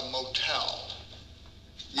about a motel?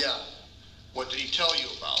 Yeah. What did he tell you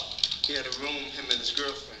about? He had a room, him and his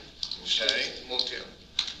girlfriend. Okay. Motel.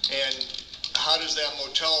 And how does that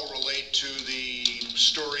motel relate to the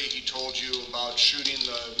story he told you about shooting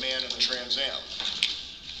the man in the Trans Am?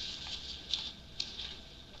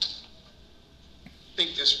 I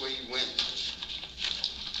think that's where he went.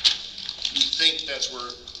 You think that's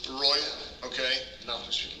where Roy went? Okay. Not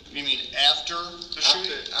for sure. You mean after the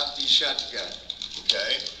shooting? After he shot the guy.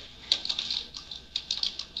 Okay.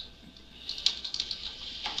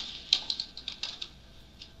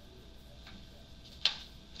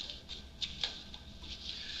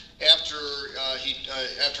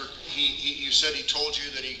 After you said he told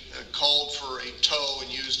you that he called for a tow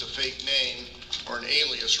and used a fake name, or an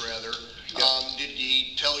alias rather. Yeah. Did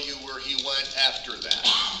he tell you where he went after that?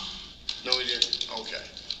 No, he didn't. Okay.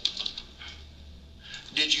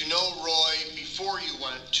 Did you know Roy before you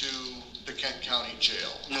went to the Kent County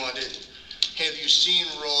Jail? No, I didn't. Have you seen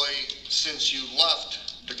Roy since you left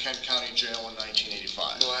the Kent County Jail in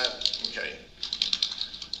 1985? No, I haven't. Okay.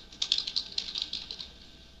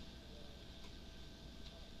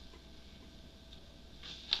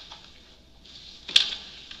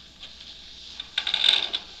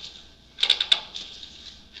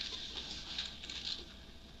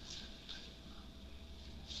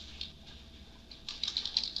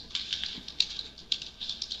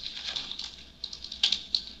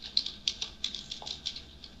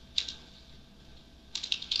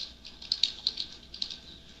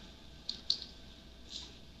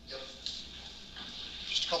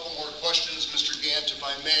 Questions, Mr. Gant, if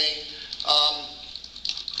I may.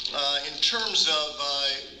 In terms of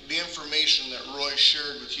the information that Roy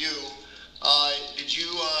shared with you, did you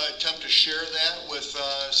attempt to share that with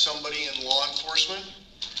somebody in law enforcement?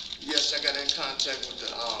 Yes, I got in contact with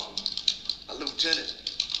a lieutenant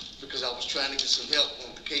because I was trying to get some help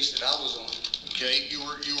on the case that I was on. Okay, you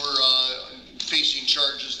were facing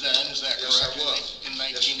charges then, is that correct? Yes, I was. In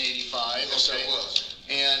 1985? Yes, okay. I was.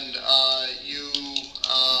 And you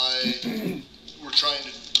were trying to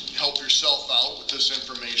help yourself out with this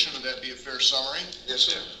information. Would that be a fair summary? Yes,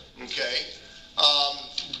 sir. Okay.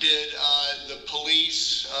 Did the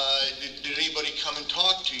police, did anybody come and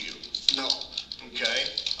talk to you? No. Okay.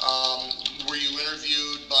 Were you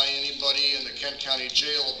interviewed by anybody in the Kent County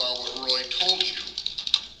Jail about what Roy told you?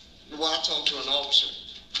 Well, I talked to an officer.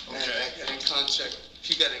 Okay. And I got in contact,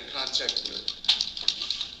 he got in contact with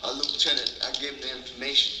a lieutenant. I gave him the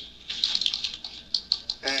information.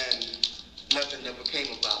 And nothing ever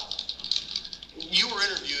came about. You were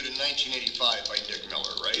interviewed in 1985 by Dick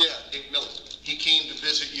Miller, right? Yeah, Dick Miller. He came to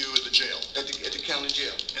visit you at the jail. At the county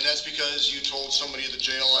jail. And that's because you told somebody at the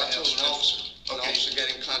jail I told an officer. Okay. An officer got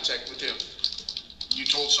in contact with him. You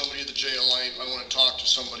told somebody at the jail, I want to talk to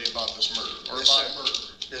somebody about this murder, or Yes, about sir. a murder.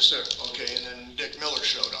 Yes, sir. Okay, and then Dick Miller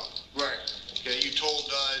showed up. Right. Okay, you told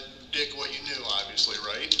Dick what you knew, obviously,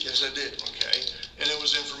 right? Yes, I did. Okay, and it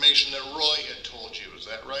was information that Roy had told you, is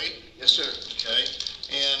that right? Yes, sir. Okay,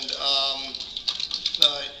 and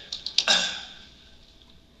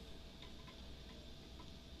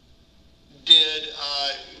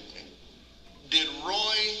did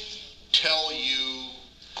Roy tell you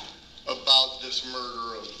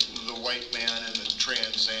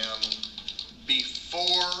Trans Am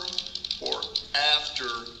before or after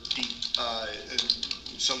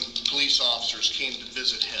some police officers came to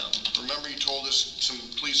visit him? Remember you told us some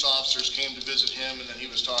police officers came to visit him, and then he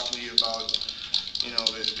was talking to you about, you know,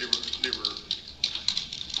 that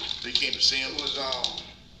they came to see him? It was,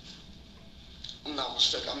 I'm not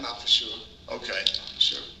mistaken, I'm not for sure. Okay.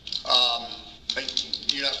 Sure.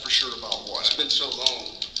 You're not for sure about what? It's been so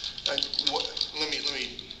long. Let me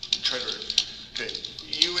try to, okay.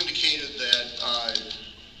 You indicated that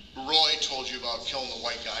Roy told you about killing the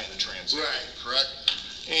white guy in the Trans Am, Right. correct?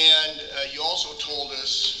 And you also told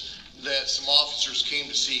us that some officers came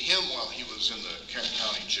to see him while he was in the Kent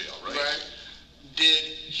County Jail, right? Right. Did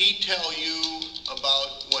he tell you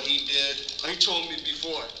about what he did? He told me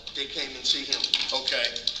before they came and see him. Okay,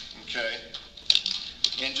 okay.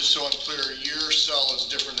 And just so I'm clear, your cell is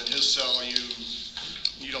different than his cell.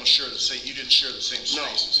 You don't share the same. You didn't share the same No,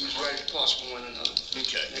 spaces. we was right across from one another.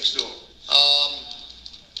 Okay. Next door.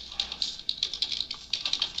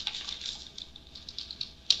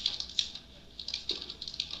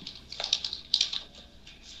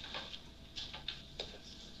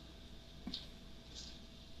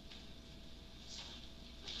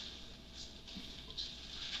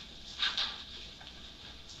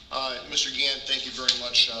 Mr. Gant, thank you very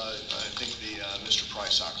much. I think Mr.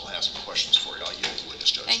 Prysock will have some questions for you. I'll yield the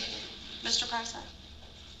witness, Judge. Thank you. Mr. Prysock?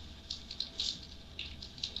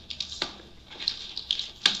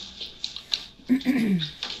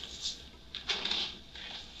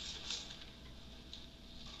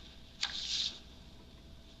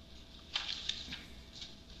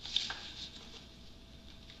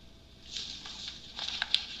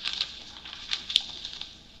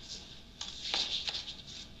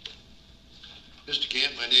 Mr.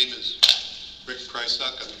 Gant, my name is Rick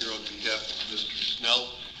Prysock. I'm here on behalf of Mr.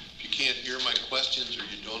 Snell. If you can't hear my questions or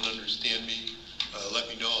you don't understand me, let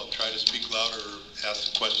me know. I'll try to speak louder or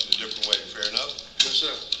ask the question a different way. Fair enough? Yes,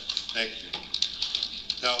 sir. Thank you.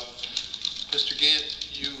 Now, Mr. Gant,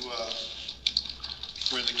 you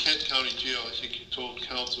were in the Kent County Jail. I think you told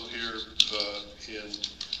counsel here in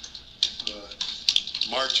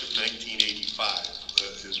March of 1985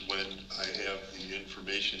 is when I have the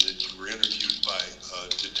information that you were interviewed by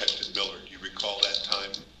Detective Miller. Do you recall that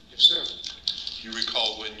time? Yes, sir. Do you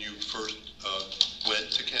recall when you first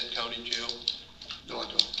went to Kent County Jail? No, I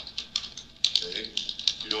don't. Okay.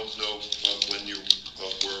 You don't know when you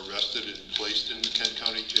were arrested and placed in the Kent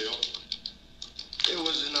County Jail? It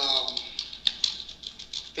was in, I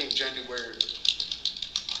think January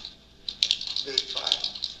 85.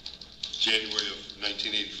 January of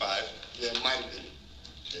 1985? Yeah, it might have been.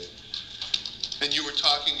 Okay. And you were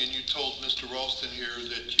talking and you told Mr. Ralston here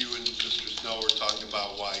that you and Mr. Snell were talking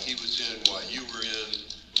about why he was in, why you were in,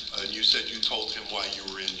 and you said you told him why you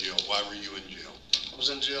were in jail. Why were you in jail? I was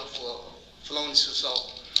in jail for felonious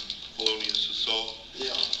assault. Felonious assault?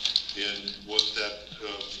 Yeah. And was that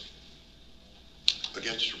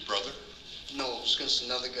against your brother? No, it was against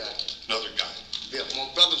another guy. Another guy? Yeah, my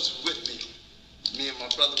brothers were with me. Me and my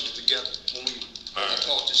brother were together when I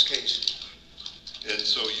fought this case. And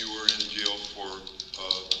so you were in jail for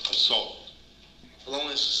assault?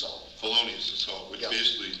 Felonious assault. Felonious assault, which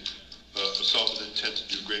basically assault with intent to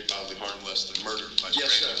do great bodily harm less than murder by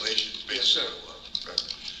strangulation. Yes, sir. Right.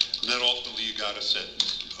 And then ultimately you got a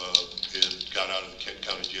sentence and got out of the Kent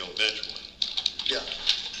County Jail eventually. Yeah.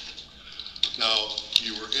 Now,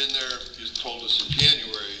 you were in there, you told us in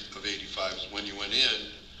January of 85 is when you went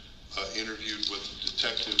in, interviewed with a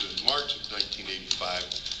detective in March of 1985.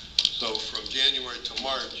 So from January to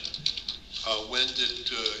March, when did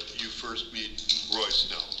you first meet Roy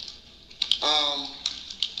Snell? I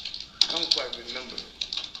don't quite remember,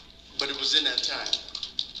 but it was in that time.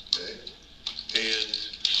 Okay. And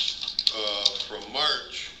from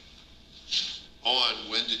March on,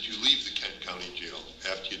 when did you leave the Kent County Jail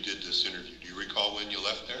after you did this interview? Do you recall when you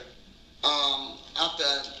left there? After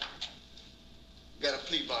I got a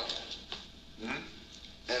plea bargain,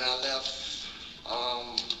 and I left,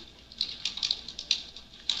 I'm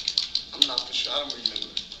not for sure, I don't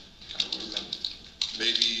remember.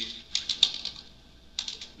 Maybe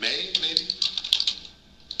May, maybe?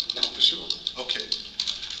 Not for sure. Okay.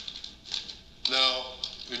 Now,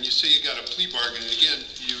 when you say you got a plea bargain, again,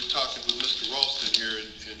 you were talking with Mr. Ralston here,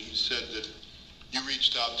 and he said that you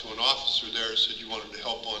reached out to an officer there and said you wanted to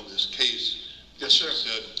help on this case. Yes, sir. You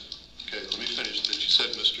said, okay, let me finish. That you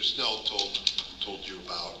said Mr. Snell told you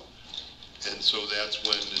about. And so that's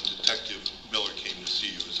when the Detective Miller came to see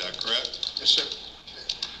you. Is that correct? Yes, sir.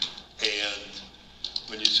 Okay. And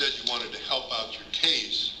when you said you wanted to help out your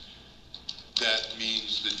case, that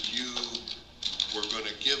means that you were going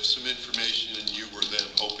to give some information, and you were then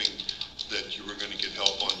hoping that you were going to get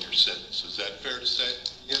help on your sentence. Is that fair to say?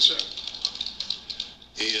 Yes, sir.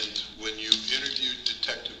 And when you interviewed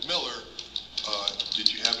Detective Miller,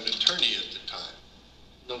 did you have an attorney at the time?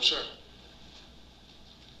 No, sir.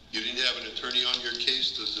 You didn't have an attorney on your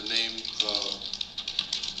case? Does the name,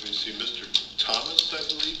 let me see, Mr. Thomas, I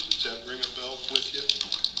believe, does that ring a bell with you?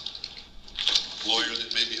 Lawyer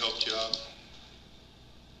that maybe helped you out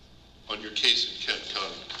on your case in Kent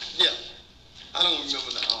County? Yeah. I don't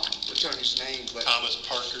remember the attorney's name, but Thomas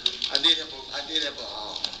Parker? I did have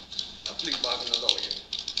a plea bargain lawyer.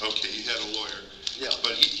 Okay, you had a lawyer. Yeah.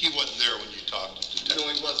 But he wasn't there when you talked to Detective.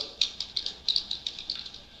 No, he wasn't.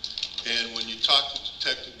 And when you talked to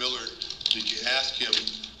Detective Miller, did you ask him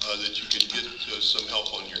that you could get some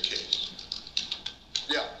help on your case?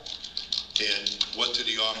 Yeah. And what did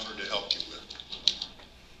he offer to help you with?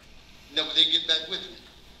 Never did get back with me.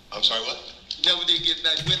 I'm sorry, what? Never did get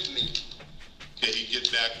back with me. Okay, he'd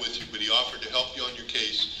get back with you, but he offered to help you on your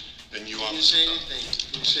case, and you He offered didn't say to anything.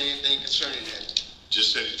 He didn't say anything concerning that.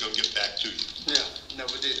 just said he's going to get back to you. Yeah,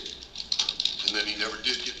 never did. And then he never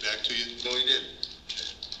did get back to you? No, he didn't.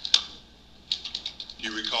 Do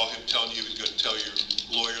you recall him telling you he was going to tell your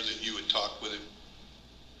lawyer that you would talk with him?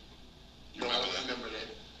 You No, I remember don't that? remember that.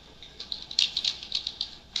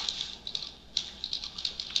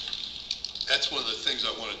 That's one of the things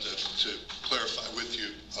I wanted to clarify with you,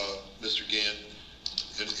 Mr. Gann.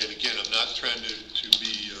 And again, I'm not trying to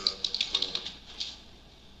be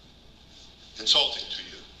insulting to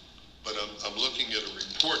you, but I'm looking at a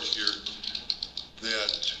report here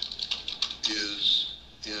that is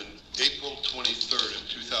in April 23rd of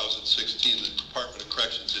 2016, the Department of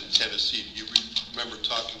Corrections in Tennessee. Do you remember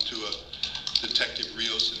talking to a Detective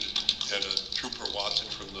Rios and a Trooper Watson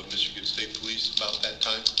from the Michigan State Police about that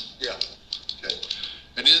time? Yeah. Okay.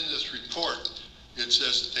 And in this report, it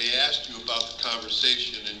says that they asked you about the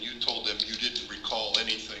conversation and you told them you didn't recall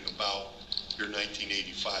anything about your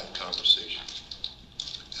 1985 conversation.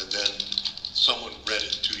 And then someone read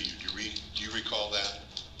it to you. Do you recall that?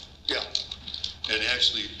 Yeah. And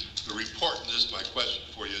actually, the report, and this is my question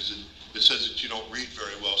for you, is it says that you don't read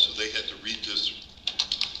very well, so they had to read this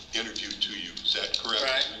interview to you. Is that correct?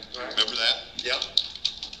 Right. Remember that? Yeah.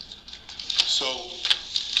 So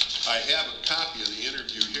I have a copy of the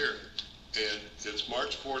interview here, and it's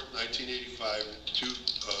March 4th, 1985,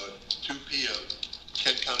 2 p.m.,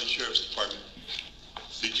 Kent County Sheriff's Department.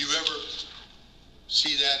 Did you ever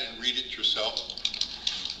see that and read it yourself?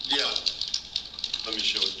 Yeah. Let me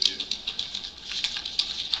show it to you.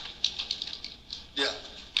 Yeah.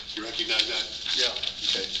 You recognize that? Yeah.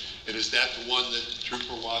 Okay. And is that the one that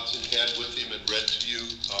Trooper Watson had with him and read to you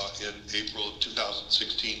in April of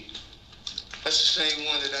 2016? That's the same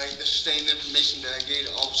one that's the same information that I gave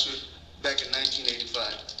the officer back in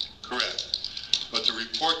 1985. Correct. But the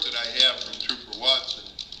report that I have from Trooper Watson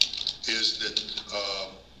is that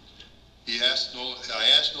I asked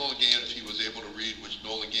Nolan Gann if he was able to read, which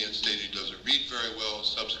Nolan Gann stated he doesn't read very well.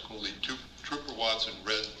 Subsequently, Trooper Watson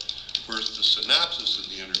read first the synopsis of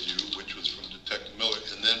the interview, which was from Detective Miller,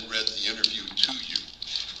 and then read the interview to you.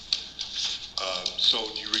 So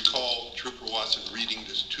do you recall Trooper Watson reading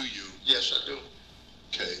this to you? Yes, I do.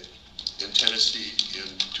 Okay, in Tennessee in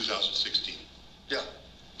 2016? Yeah.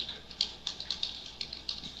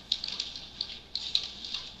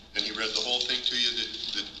 And he read the whole thing to you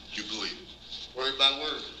that you believe? Word by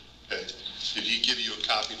word. Okay. Did he give you a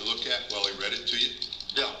copy to look at while he read it to you?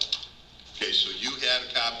 Yeah. Okay, so you had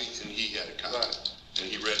a copy and he had a copy. Right. And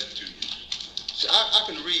he read it to you. See, I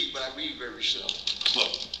can read, but I read very slow. Slow.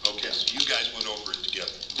 Okay, so you guys went over it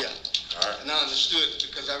together. Yeah. All right. And I understood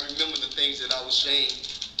because I remember the things that I was saying,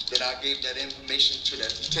 that I gave that information to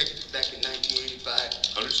that detective back in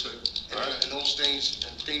 1985. Understood. And, All right. and those things,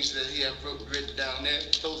 and things that he had written down there,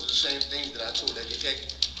 those are the same things that I told that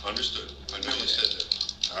detective. Understood. I know you said that.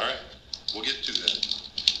 All right. We'll get to that.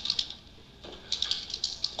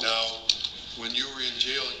 Now, when you were in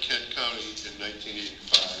jail in Kent County in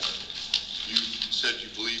 1985, you said you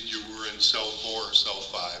believed you were in cell 4 or cell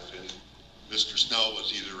 5, and Mr. Snell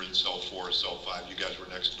was either in cell 4 or cell 5. You guys were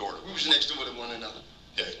next door. We was next door to one another.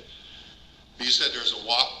 Okay. You said there's a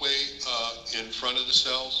walkway in front of the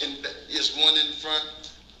cells? And there's one in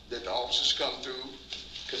front that the officers come through,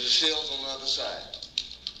 because the cell's on the other side.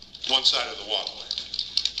 One side of the walkway.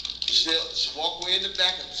 The cell, it's a walkway in the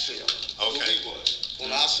back of the cell. Okay. Where we was,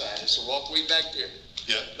 on our side. It's a walkway back there,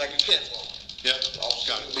 Yeah. like a catwalk. Yeah. The officers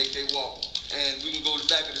Got can it. make their walk. And we can go to the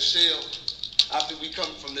back of the cell after we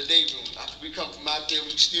come from the day room. After we come from out there,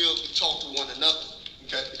 we still can talk to one another.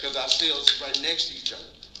 Okay. Because our cells are right next to each other.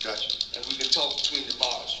 Gotcha. And we can talk between the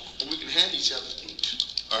bars. and we can hand each other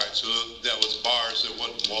things. All right, so that was bars, that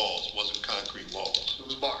wasn't walls, wasn't concrete walls. It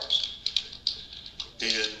was bars.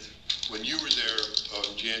 And when you were there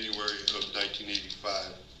in January of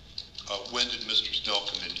 1985, when did Mr. Snell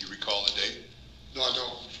come in? Do you recall the date? No, I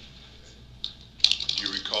don't. Do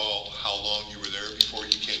you recall how long you were there before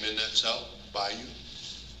he came in that cell by you?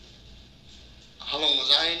 How long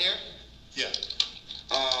was I in there? Yeah.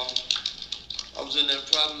 I was in there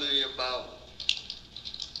probably about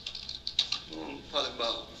a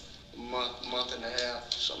month and a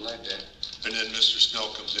half, something like that. And then Mr.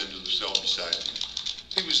 Snell comes into the cell beside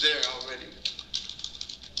you. He was there already.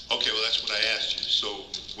 Okay, well, that's what I asked you. So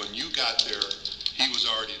when you got there, he was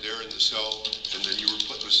already there in the cell, and then you were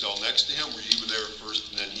put in the cell next to him, or you were there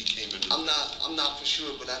first and then he came into the... I'm not for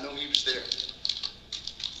sure, but I know he was there.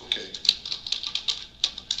 Okay.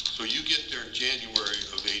 So you get there in January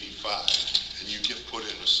of 85, and you get put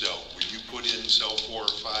in a cell. Were you put in cell 4 or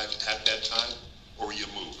 5 at that time, or were you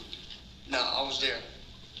moved? No, I was there.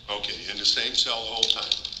 Okay, in the same cell the whole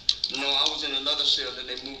time? No, I was in another cell, then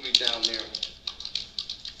they moved me down there.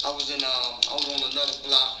 I was on another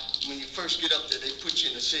block. When you first get up there, they put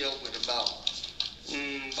you in a cell with about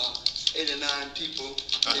 8 or 9 people,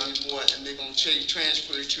 maybe more, and they're gonna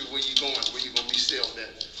transfer you to where you're going, where you're gonna be celled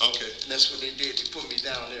at. Okay. And that's what they did. They put me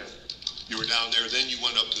down there. You were down there, then you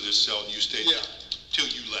went up to this cell and you stayed there till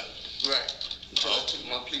you left. Right. Until I took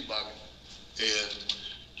my plea bargain. And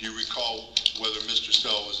do you recall whether Mr.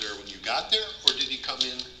 Snell was there when you got there, or did he come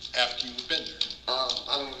in after you've been there?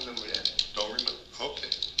 I don't remember that. Don't remember. Okay.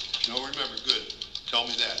 If you don't remember, good. Tell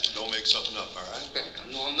me that. Don't make something up, all right? Okay.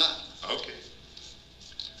 No, I'm not. Okay.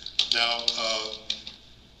 Now,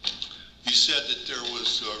 you said that there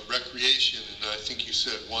was recreation, and I think you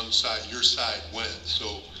said one side, your side went.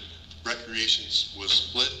 So recreation was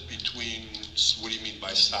split between, what do you mean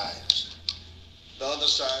by sides? The other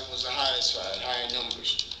side was the higher side, higher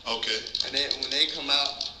numbers. Okay. And then when they come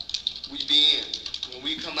out, we be in. When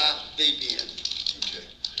we come out, they be in. Okay.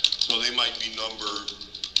 So they might be number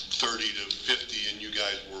 30 to 50, and you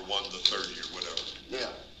guys were 1 to 30 or whatever.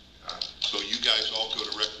 Yeah. All right. So you guys all go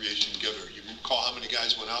to recreation together. You recall how many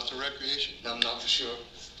guys went out to recreation? I'm not for sure.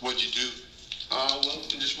 What'd you do? Well,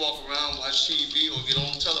 just walk around, watch TV, or get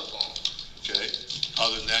on the telephone. Okay.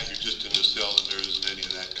 Other than that, you're just in the cell and there isn't any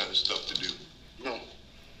of that kind of stuff to do. No.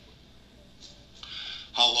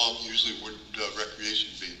 How long usually would recreation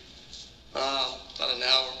be? About an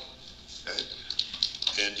hour. Okay.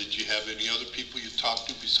 And did you have any other people you talked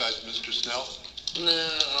to besides Mr. Snell? Nah,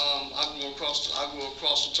 I go across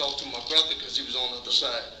to talk to my brother because he was on the other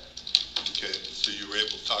side. Okay, so you were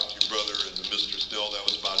able to talk to your brother and to Mr. Snell, that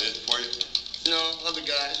was about it for you? You know, other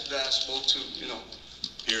guys that I spoke to, you know.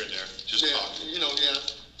 Here and there, just talking? You know, yeah.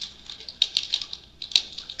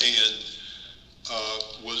 And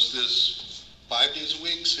was this 5 days a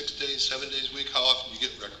week, 6 days, 7 days a week? How often do you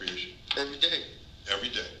get recreation? Every day. Every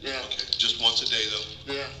day? Yeah. Okay, just once a day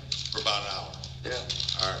though? Yeah. For about an hour?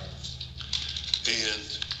 Yeah. All right.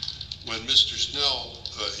 And when Mr. Snell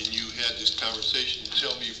and you had this conversation,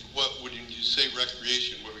 tell me, when you say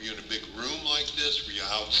recreation, were you in a big room like this? Were you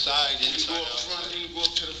outside, inside, outside? You go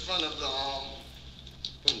up to the front of the,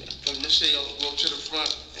 from the cell, go up to the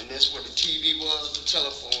front, and that's where the TV was, the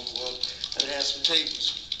telephone was, and it had some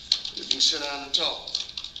tables. You can sit down and talk.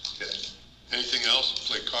 Okay. Anything else?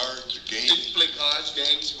 Play cards or games? You can play cards,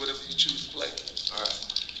 games, whatever you choose to play. All right.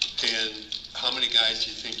 And how many guys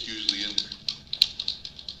do you think usually in there?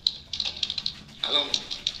 I don't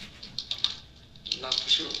know. Not for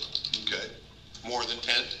sure. Okay. More than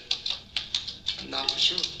 10? Not for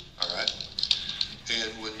sure. All right.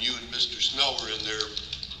 And when you and Mr. Snell were in there,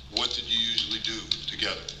 what did you usually do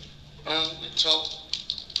together? We talk.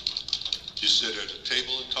 Just sit at a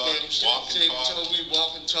table and talk, Yeah, walk and talk? We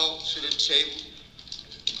walk and talk, sit at the table.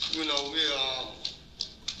 You know, we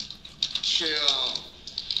share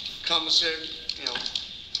commissary, you know.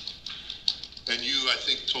 And you, I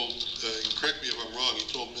think, told, correct me if I'm wrong, you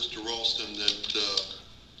told Mr. Ralston that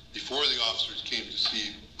before the officers came to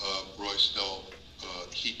see Roy Snell,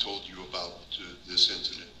 he told you about this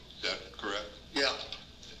incident. Is that correct? Yeah.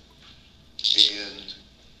 And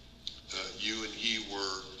you and he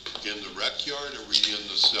were in the rec yard, or were you in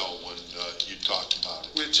the cell when you talked about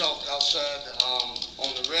it? We'll talk outside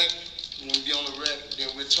on the rec. When we be on the rec, then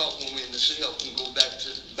we'll talk when we're in the cell and go back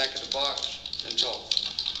of the bar and talk.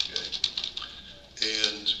 Okay.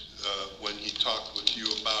 And when he talked with you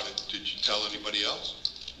about it, did you tell anybody else?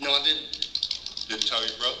 No, I didn't. Didn't tell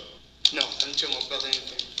your brother? No, I didn't tell my brother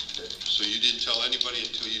anything. Okay. So you didn't tell anybody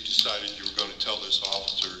until you decided you were going to tell this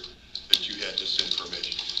officer that you had this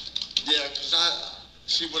information? Yeah, because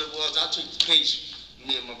see what it was, I took the case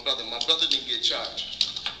me and my brother. My brother didn't get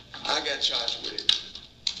charged. I got charged with it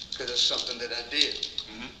because it's something that I did.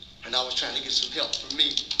 And I was trying to get some help for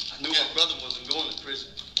me. I knew my brother wasn't going to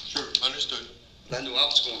prison. Sure, understood. But I knew I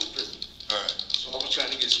was going to prison. All right. So I was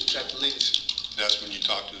trying to get some type of leniency. That's when you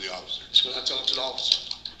talked to the officer. That's when I talked to the officer.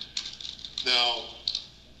 Now,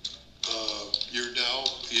 you're now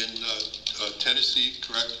in Tennessee,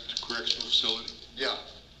 correct? Correctional facility? Yeah.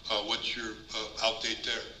 What's your outdate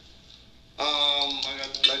there? I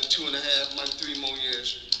got like 2.5, like 3 more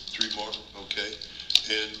years. 3 more, okay.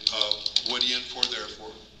 And what are you in for there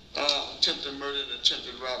for? Attempted murder and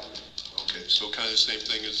attempted robbery. Okay, so kind of the same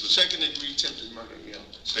thing as the... Second degree attempted murder, yeah.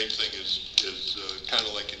 Same thing is kind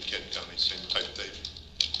of like in Kent County, same type thing?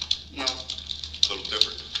 No. A little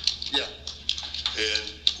different? Yeah.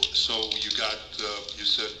 And so you got, you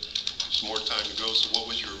said some more time to go, so what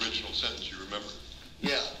was your original sentence, you remember?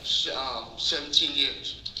 Yeah, 17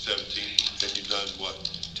 years. 17, and you've done what,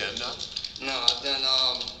 10 now? No, I've done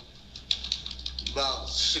about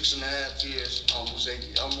 6.5 years, almost 7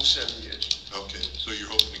 years. Okay, so you're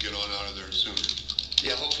hoping to get on out of there sooner?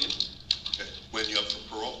 Yeah, hopefully. Okay, when you up for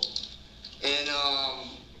parole? And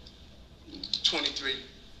 23.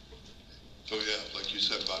 So yeah, like you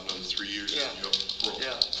said, about another 3 years Yeah. and you're up for parole?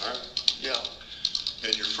 Yeah. All right. Yeah.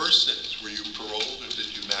 And your first sentence, were you paroled or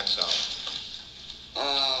did you max out?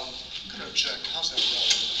 I'm gonna check, how's that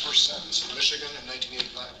relevant? The first sentence in Michigan in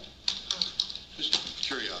 1985? Just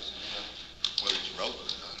curiosity, whether it's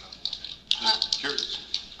relevant or not. Just curious.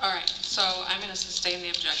 All right, so I'm going to sustain the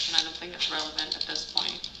objection. I don't think it's relevant at this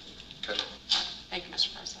point. Okay. All right, thank you, Mr.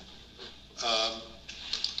 President.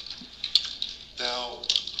 Now,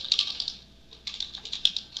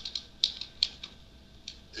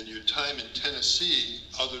 in your time in Tennessee,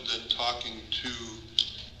 other than talking to,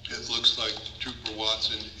 it looks like Trooper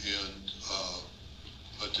Watson and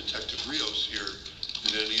Detective Rios here,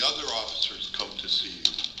 did any other officers come to see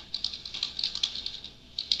you?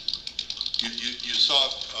 You saw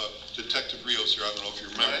Detective Rios here, I don't know if you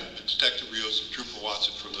remember, Right. Detective Rios and Trooper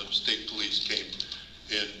Watson from the state police came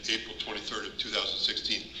in April 23rd of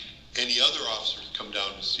 2016. Any other officers come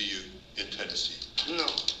down to see you in Tennessee? No.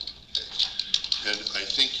 And I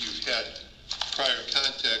think you've had prior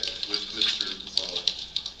contact with Mr.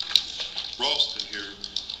 Ralston here,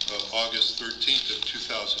 August 13th of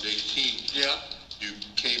 2018. Yeah. You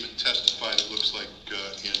came and testified, it looks like,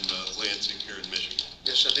 in Lansing here in Michigan.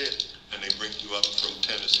 Yes, I did. And they bring you up from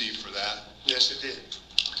Tennessee for that. Yes, I did.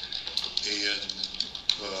 And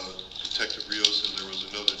Detective Rios, and there was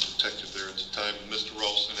another detective there at the time. Mr.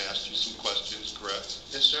 Ralston asked you some questions, correct?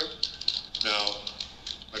 Yes, sir. Now,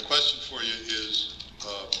 my question for you is,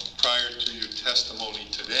 prior to your testimony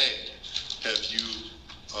today, have you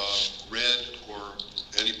read or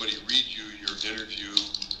anybody read you your interview,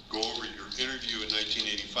 go over your interview in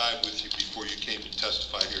 1985 with you before you came to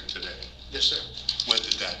testify here today? Yes, sir. When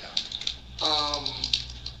did that happen?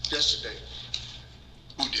 Yesterday.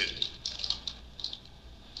 Who did?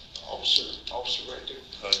 Officer right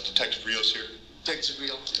there. Detective Rios here? Detective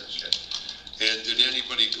Rios, yes. Okay. And did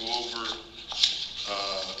anybody go over,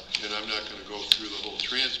 and I'm not going to go through the whole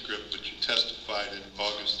transcript, but you testified in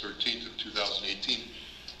August 13th of 2018.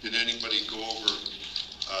 Did anybody go over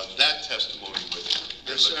that testimony with you?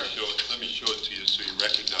 Yes, sir. Let me show it to you so you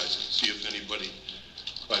recognize it. See if anybody,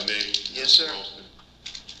 if I may. Yes, sir.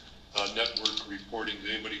 Network reporting, did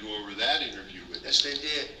anybody go over that interview with you? Yes, they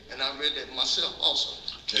did. And I read that myself also.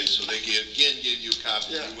 Okay, so they gave you a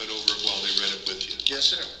copy, Yeah. and you went over it while they read it with you? Yes,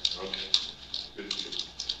 sir. Okay, good deal.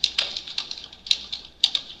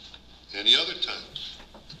 Any other times?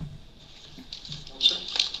 No, sir.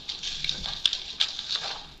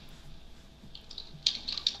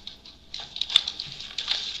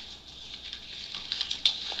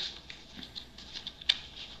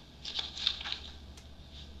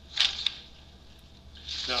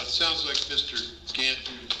 Now, it sounds like, Mr. Gant,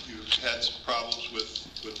 you've had some problems with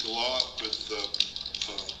the law, with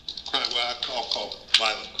crime, well, I'll call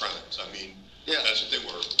violent crimes. I mean, Yeah. that's what they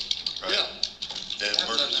were, right? Yeah. And I have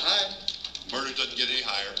nothing to hide. murder doesn't get any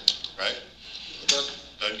higher, right?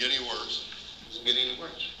 Doesn't get any worse. Doesn't get any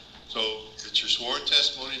worse. So it's your sworn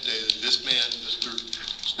testimony today that this man, Mr.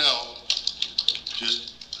 Snell,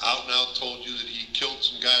 just out and out told you that he killed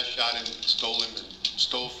some guy, shot him, and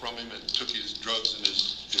stole from him, and took his drugs and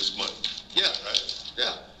his money. Yeah. Right?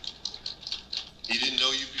 Yeah. He didn't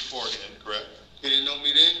know you beforehand, correct? He didn't know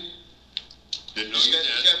me then. Didn't know We you got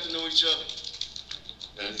then. to know each other.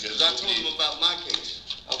 And Because I told him about my case.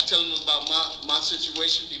 I was telling him about my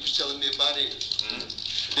situation. He was telling me about his.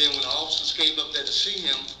 Mhm. Then when the officers came up there to see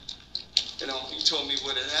him, he told me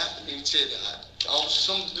what had happened. He said,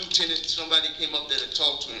 Some lieutenant, somebody came up there to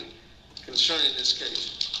talk to him concerning this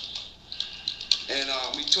case. And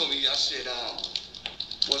he told me, I said,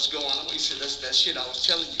 what's going on? He said, that's that shit I was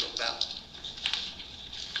telling you about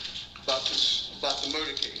the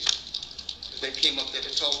murder case. They came up there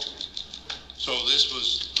to talk to him. So this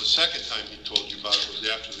was the second time he told you about it, was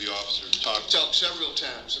after the officer talked? We talked several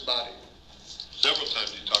times about it. Several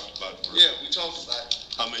times he talked about it? Yeah, we talked about it.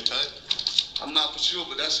 How many times? I'm not for sure,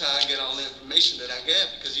 but that's how I get all the information that I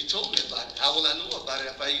got, because he told me about it. How will I know about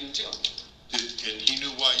it if I didn't tell him? And he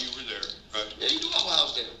knew why you were there, right? Yeah, he knew why I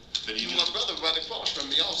was there. And He knew my brother right across from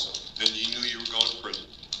me also. And he knew you were going to prison?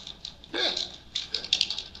 Yeah.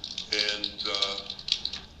 And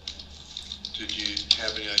did you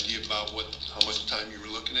have any idea about how much time you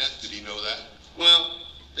were looking at? Did he know that? Well,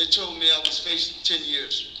 they told me I was facing 10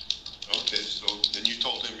 years. Okay, so, and you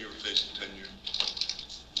told him you were facing 10 years?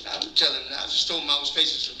 I didn't tell him that. I just told him I was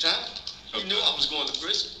facing some time. He knew I was going to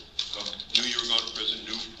prison. Okay. Knew you were going to prison,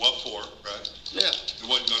 knew what for, right? Yeah. It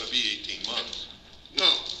wasn't going to be 18 months. No.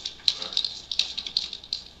 All right.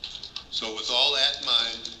 So with all that in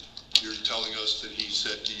mind, you're telling us that he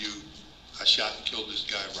said to you, I shot and killed this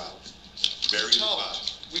guy, Rob. Buried his body.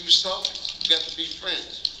 We was talking. We got to be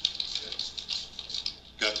friends.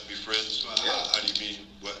 Got to be friends? Yeah. How do you mean?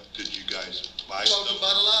 What did you guys buy Talked stuff?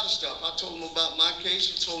 about a lot of stuff. I told him about my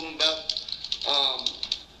case. I told him about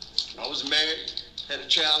I was married, had a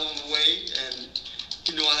child on the way, and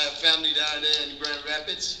he knew I had family down there in Grand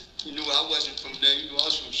Rapids. He knew I wasn't from there. He knew I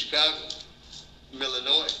was from Chicago, from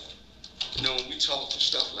Illinois. You know, we talked and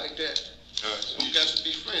stuff like that. All right, so We got to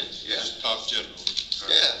be friends. Yeah. just talk generally. All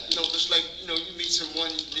right. Yeah, you know, just like, you know, you meet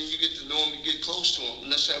someone, then you get to know them, you get close to them,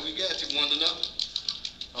 and that's how we got to one another.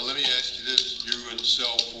 Now, let me ask you this. You were in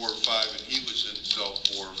cell 4 or 5, and he was in cell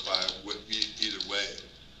 4 or 5. Would be either way.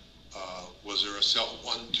 Was there a cell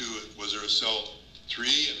 1, 2, was there a cell 3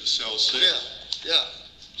 and a cell 6? Yeah, yeah,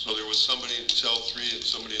 So there was somebody in cell 3 and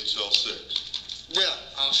somebody in cell 6? yeah,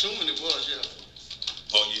 I'm assuming it was, yeah.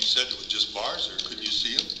 Well, you said it was just bars there. Couldn't you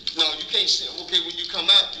see him? No, you can't see him. Okay, when you come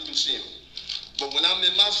out, you can see him. But when I'm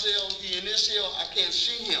in my cell, he in this cell, I can't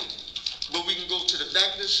see him. But we can go to the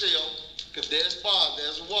back of the cell, because there's bars,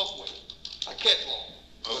 there's a walkway. I can't walk.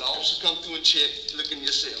 But I also come through and check, look in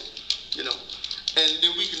your cell, you know. And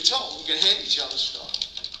then we can talk, we can hand each other stuff.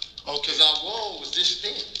 Okay. Because our wall was this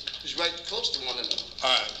thin. It's right close to one another.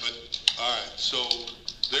 All right. So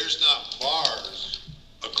there's not bars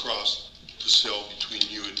across the cell between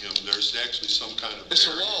you and him. There's actually some kind of It's a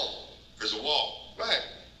barrier. wall. There's a wall. Right.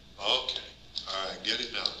 Okay. All right. Get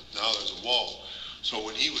it now. Now there's a wall. So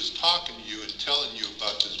when he was talking to you and telling you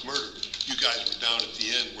about this murder, you guys were down at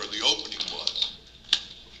the end where the opening was.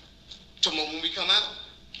 Tomorrow when we come out?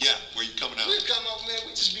 Yeah, where you coming out? We come out, man,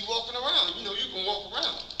 we just be walking around. You know, you can walk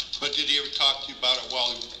around. But did he ever talk to you about it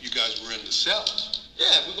while you guys were in the cells?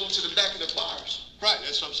 Yeah, we go to the back of the bars. Right,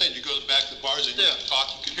 that's what I'm saying. You go to the back of the bars and you can talk,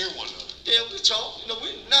 you can hear one another. Yeah, we talk. You know,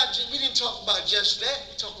 we didn't talk about just that.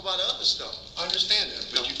 We talk about other stuff. I understand that,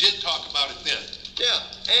 but you did talk about it then. Yeah,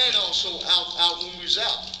 and also out when we was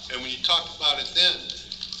out. And when you talked about it then,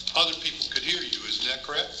 other people could hear you, isn't that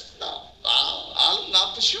correct? No, I'm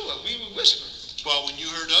not for sure. We were whispering. Well, when you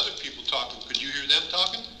heard other people talking, could you hear them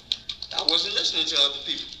talking? I wasn't listening to other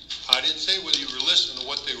people. I didn't say whether you were listening to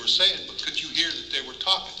what they were saying, but could you hear that they were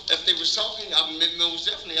talking? If they was talking, most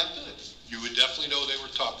definitely I could. You would definitely know they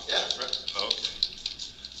were talking. Yeah. Right? Okay.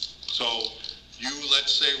 So you,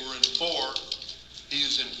 let's say, were in 4,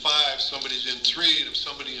 he's in 5, somebody's in 3, and if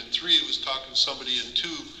somebody in 3 was talking to somebody in 2,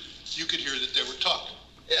 you could hear that they were talking.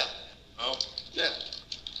 Yeah. Oh. Yeah.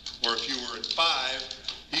 Or if you were in 5,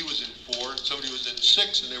 he was in 4, and somebody was in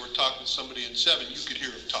 6, and they were talking to somebody in 7, you could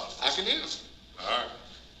hear them talking. I can hear them. All right.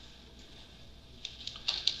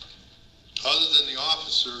 Other than the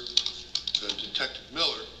officer, Detective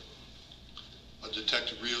Miller,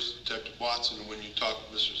 Detective Rios, Detective Watson, and when you talked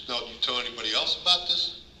to Mr. Snell, did you tell anybody else about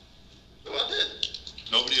this? No, I did.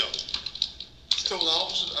 Nobody else? I told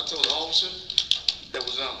the officer that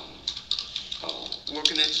was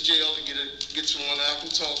working at the jail to get someone I can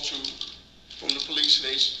talk to from the police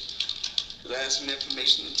station. Because I had some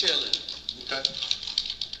information to tell him. Okay.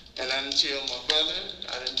 And I didn't tell my brother,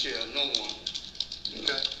 I didn't tell no one. You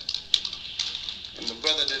know? Okay. And my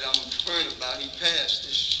brother that I'm referring about, he passed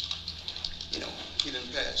this, you know, he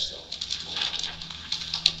didn't pass though.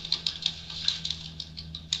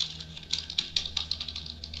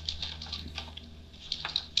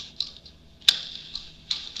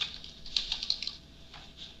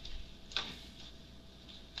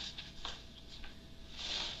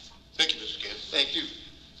 Thank you, Mr. Gann. Thank you.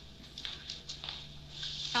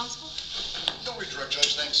 Counsel? No redirect,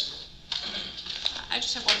 Judge, thanks.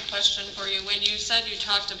 when you said you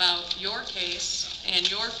talked about your case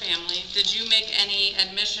and your family, did you make any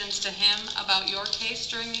admissions to him about your case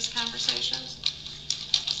during these conversations?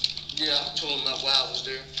 Yeah, I told him why I was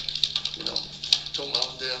there. You know, told him I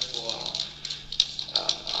was there for,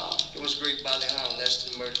 it was great bodily harm, less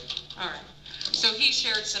than murder. All right. So he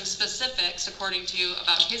shared some specifics, according to you,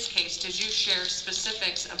 about his case. Did you share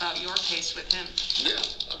specifics about your case with him? Yeah,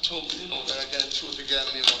 I told him, that I got into it with the guy,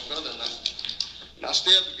 me and my brother, and I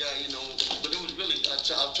stabbed the guy, but it was really, I was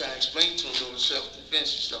trying to explain to him there was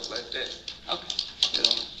self-defense and stuff like that. Okay.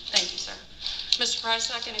 Thank you, sir. Mr.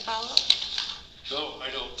 Prysock, any follow-up? No,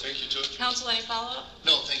 I don't. Thank you, Judge. Counsel, any follow-up?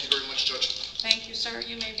 No, thank you very much, Judge. Thank you, sir.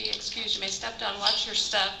 You may be excused. You may step down. Watch your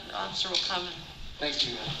step. The officer will come in Thank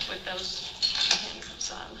you, man. with those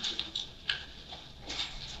handcuffs on.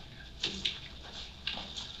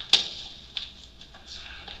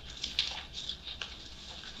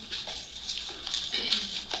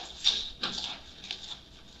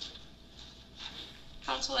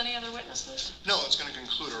 Counsel, any other witnesses? No, it's going to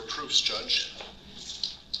conclude our proofs, Judge.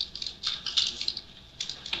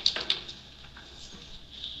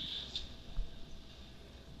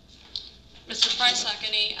 Mr. Prysock,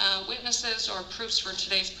 any witnesses or proofs for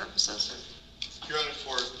today's purposes? Your Honor,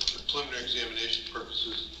 for preliminary examination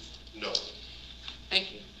purposes, no.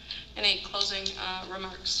 Thank you. Any closing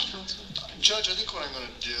remarks, counsel? Judge, I think what I'm going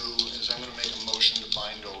to do is I'm going to make a motion to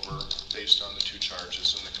bind over based on the 2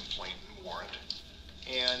 charges in the complaint and warrant.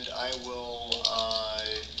 And I will,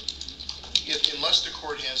 unless the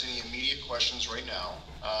court has any immediate questions right now,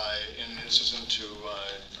 and this isn't to,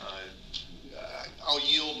 I'll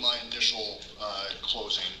yield my initial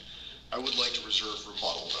closing. I would like to reserve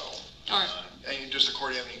rebuttal, though. All right. And does the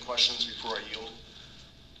court have any questions before I yield?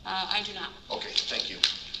 I do not. Okay, thank you.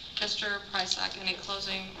 Mr. Prysock, any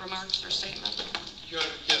closing remarks or statements? Your Honor,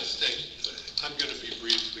 yes, thank you. I'm going to be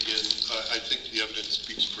brief again. I think the evidence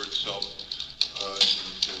speaks for itself.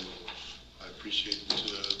 And I appreciate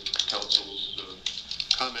counsel's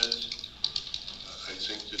comments. I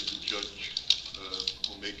think that the judge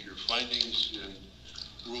will make your findings and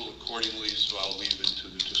rule accordingly, so I'll leave it to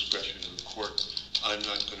the discretion of the court. I'm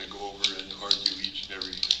not going to go over and argue each and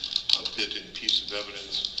every bit and piece of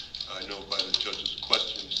evidence. I know by the judge's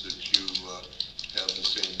questions that you have the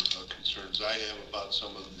same concerns I have about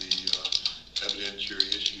some of the evidentiary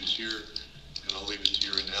issues here, and I'll leave it to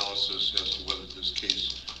your analysis as to whether this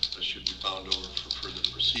case should be bound over for further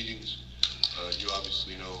proceedings. You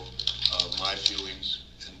obviously know my feelings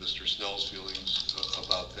and Mr. Snell's feelings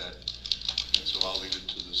about that, and so I'll leave it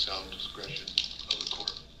to the sound discretion of the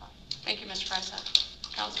court. Thank you, Mr. Prysock.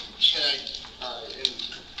 Counsel?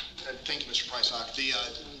 And thank you, Mr. Prysock.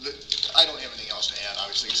 I don't have anything else to add,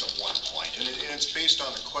 obviously, except one point, and it's based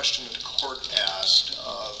on the question that the court asked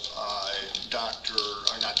of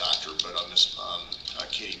Miss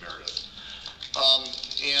Katie Meredith.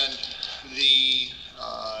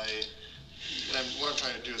 What I'm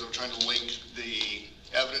trying to do is I'm trying to link the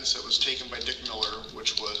evidence that was taken by Dick Miller,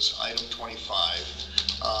 which was item 25.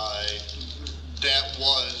 That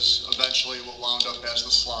was eventually what wound up as the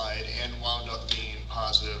slide and wound up being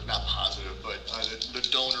not positive, but the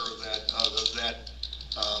donor of that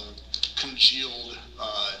congealed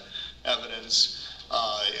evidence.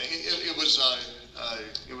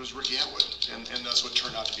 It was Ricky Atwood, and that's what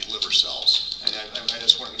turned out to be liver cells. And I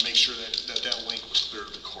just wanted to make sure that link was clear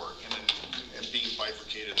to the court. And being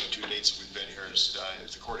bifurcated in the 2 dates that we've been here,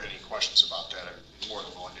 if the court had any questions about that, I'm more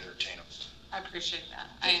than willing to entertain them. I appreciate that.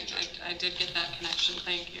 I did get that connection.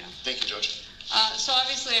 Thank you. Thank you, Judge. So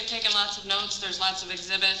obviously I've taken lots of notes. There's lots of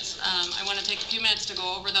exhibits. I want to take a few minutes to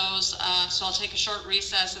go over those. So I'll take a short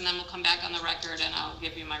recess and then we'll come back on the record and I'll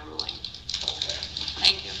give you my ruling. Okay.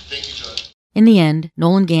 Thank you. Thank you, Judge. In the end,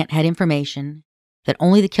 Nolan Gant had information that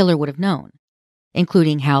only the killer would have known,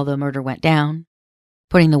 including how the murder went down,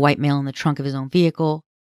 putting the white male in the trunk of his own vehicle,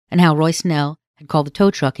 and how Roy Snell had called the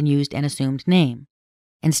tow truck and used an assumed name,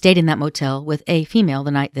 and stayed in that motel with a female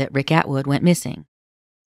the night that Rick Atwood went missing.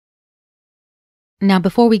 Now,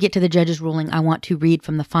 before we get to the judge's ruling, I want to read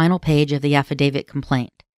from the final page of the affidavit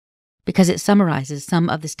complaint, because it summarizes some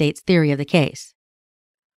of the state's theory of the case.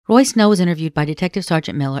 Roy Snell was interviewed by Detective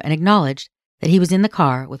Sergeant Miller and acknowledged that he was in the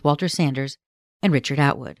car with Walter Sanders and Richard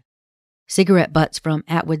Atwood. Cigarette butts from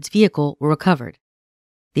Atwood's vehicle were recovered.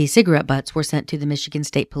 These cigarette butts were sent to the Michigan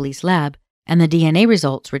State Police lab, and the DNA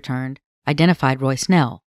results returned identified Roy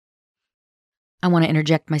Snell. I want to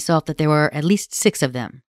interject myself that there were at least 6 of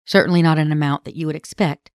them, certainly not an amount that you would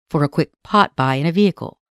expect for a quick pot buy in a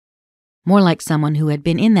vehicle. More like someone who had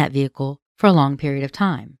been in that vehicle for a long period of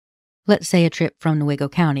time. Let's say a trip from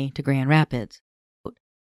Newaygo County to Grand Rapids.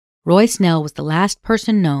 Roy Snell was the last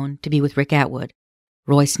person known to be with Rick Atwood.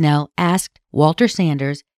 Roy Snell asked Walter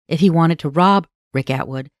Sanders if he wanted to rob Rick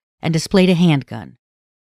Atwood and displayed a handgun.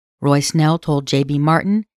 Roy Snell told J.B.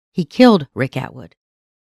 Martin he killed Rick Atwood.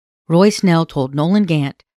 Roy Snell told Nolan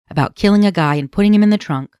Gant about killing a guy and putting him in the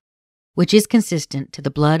trunk, which is consistent to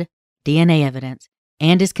the blood, DNA evidence,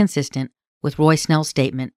 and is consistent with Roy Snell's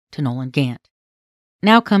statement to Nolan Gant.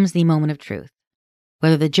 Now comes the moment of truth,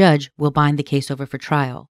 whether the judge will bind the case over for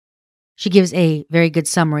trial. She gives a very good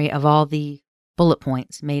summary of all the bullet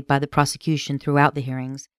points made by the prosecution throughout the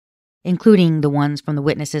hearings, including the ones from the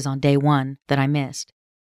witnesses on day one that I missed.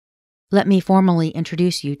 Let me formally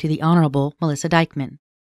introduce you to the Honorable Melissa Dykeman.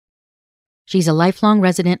 She's a lifelong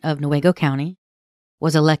resident of Newaygo County,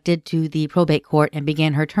 was elected to the probate court and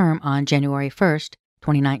began her term on January 1st,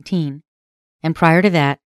 2019, and prior to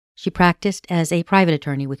that, she practiced as a private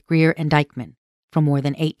attorney with Greer and Dykeman for more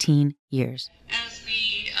than 18 years. As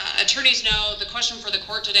the attorneys know, the question for the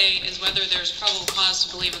court today is whether there's probable cause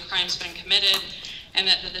to believe a crime's been committed and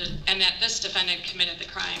that this defendant committed the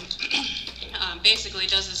crime. Basically,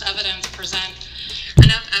 does this evidence present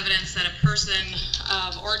enough evidence that a person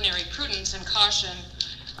of ordinary prudence and caution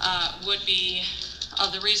would be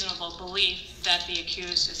of the reasonable belief that the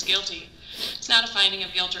accused is guilty? It's not a finding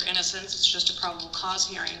of guilt or innocence, it's just a probable cause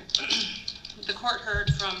hearing. The court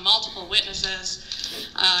heard from multiple witnesses,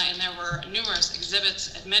 and there were numerous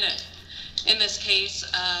exhibits admitted. In this case,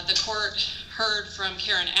 the court heard from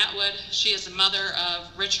Karen Atwood. She is the mother of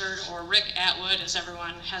Richard, or Rick Atwood, as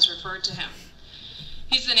everyone has referred to him.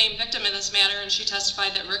 He's the named victim in this matter, and she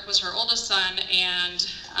testified that Rick was her oldest son, and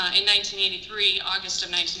in 1983, August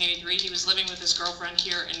of 1983, he was living with his girlfriend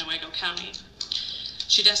here in Newaygo County.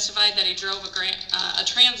 She testified that he drove a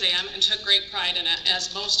Trans Am and took great pride in it,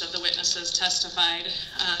 as most of the witnesses testified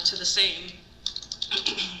to the same.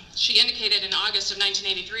 She indicated in August of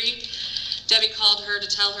 1983, Debbie called her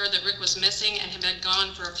to tell her that Rick was missing and had been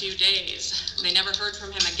gone for a few days. They never heard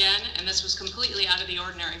from him again, and this was completely out of the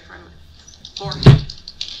ordinary for him.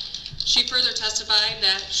 She further testified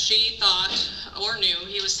that she thought or knew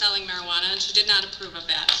he was selling marijuana, and she did not approve of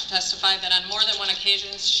that. She testified that on more than one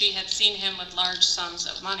occasion she had seen him with large sums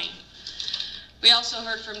of money. We also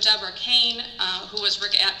heard from Deborah Kane, who was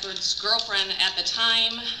Rick Atwood's girlfriend at the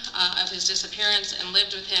time of his disappearance and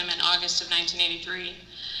lived with him in August of 1983.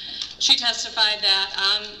 She testified that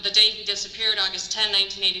on the day he disappeared, August 10,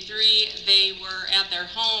 1983, they were at their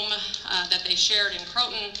home that they shared in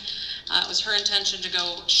Croton. It was her intention to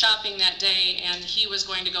go shopping that day, and he was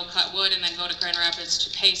going to go cut wood and then go to Grand Rapids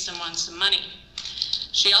to pay someone some money.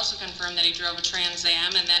 She also confirmed that he drove a Trans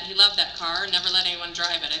Am and that he loved that car and never let anyone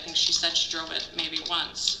drive it. I think she said she drove it maybe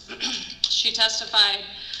once. She testified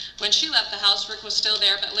when she left the house, Rick was still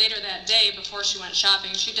there, but later that day, before she went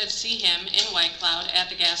shopping, she did see him in White Cloud at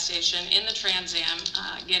the gas station in the Trans Am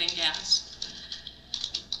getting gas.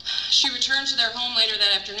 She returned to their home later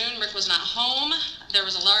that afternoon. Rick was not home. There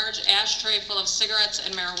was a large ashtray full of cigarettes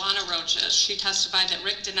and marijuana roaches. She testified that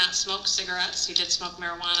Rick did not smoke cigarettes, he did smoke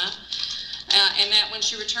marijuana, and that when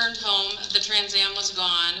she returned home, the Trans Am was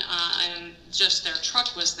gone and just their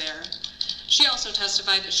truck was there. She also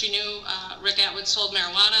testified that she knew Rick Atwood sold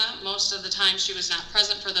marijuana. Most of the time she was not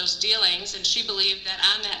present for those dealings, and she believed that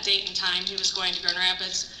on that date and time he was going to Grand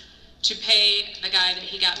Rapids to pay the guy that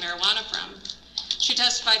he got marijuana from. She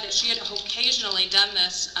testified that she had occasionally done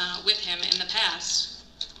this with him in the past.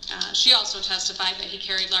 She also testified that he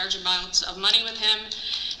carried large amounts of money with him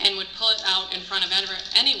and would pull it out in front of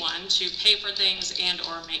anyone to pay for things and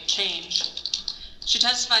or make change. She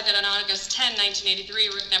testified that on August 10, 1983,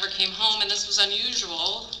 Rick never came home, and this was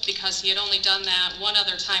unusual because he had only done that one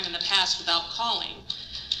other time in the past without calling.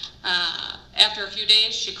 After a few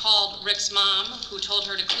days, she called Rick's mom, who told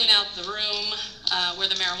her to clean out the room where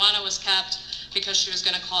the marijuana was kept because she was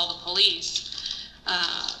going to call the police.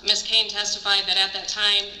 Ms. Kane testified that at that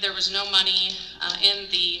time there was no money in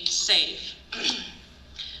the safe.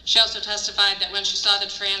 She also testified that when she saw the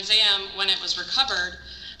Trans Am, when it was recovered,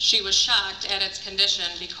 she was shocked at its condition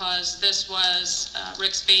because this was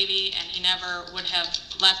Rick's baby and he never would have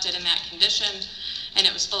left it in that condition, and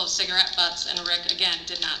it was full of cigarette butts, and Rick, again,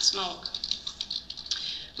 did not smoke.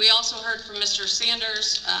 We also heard from Mr.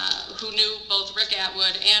 Sanders, who knew both Rick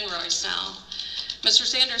Atwood and Roy Snell. Mr.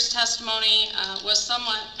 Sanders' testimony was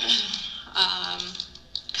somewhat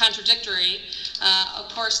contradictory. Of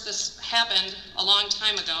course, this happened a long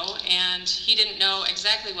time ago, and he didn't know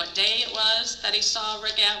exactly what day it was that he saw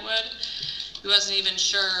Rick Atwood. He wasn't even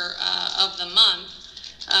sure of the month.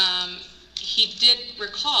 He did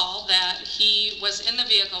recall that he was in the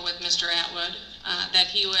vehicle with Mr. Atwood that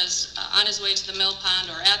he was on his way to the mill pond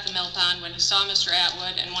or at the mill pond when he saw Mr.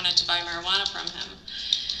 Atwood and wanted to buy marijuana from him.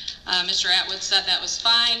 Mr. Atwood said that was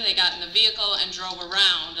fine. They got in the vehicle and drove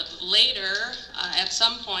around. Later, at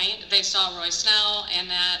some point, they saw Roy Snell and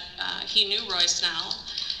that he knew Roy Snell.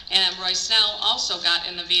 And Roy Snell also got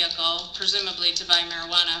in the vehicle, presumably to buy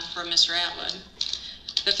marijuana from Mr. Atwood.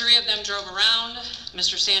 The three of them drove around.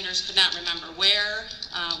 Mr. Sanders could not remember where.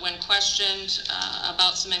 When questioned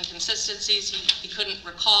about some inconsistencies, he couldn't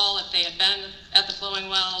recall if they had been at the flowing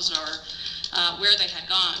wells or where they had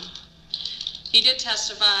gone. He did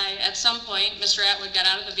testify at some point Mr. Atwood got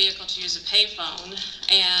out of the vehicle to use a payphone,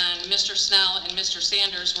 and Mr. Snell and Mr.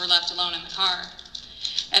 Sanders were left alone in the car.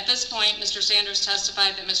 At this point, Mr. Sanders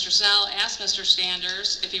testified that Mr. Snell asked Mr.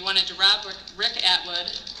 Sanders if he wanted to rob Rick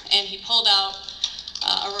Atwood, and he pulled out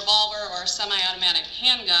a revolver or a semi-automatic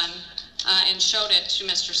handgun and showed it to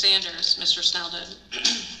Mr. Sanders. Mr. Snell did.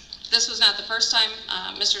 This was not the first time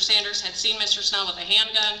Mr. Sanders had seen Mr. Snell with a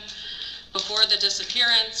handgun. Before the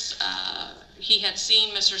disappearance, he had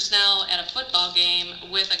seen Mr. Snell at a football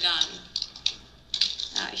game with a gun.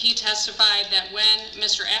 He testified that when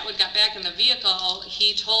Mr. Atwood got back in the vehicle,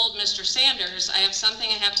 he told Mr. Sanders, "I have something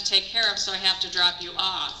I have to take care of, so I have to drop you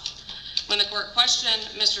off." When the court questioned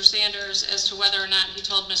Mr. Sanders as to whether or not he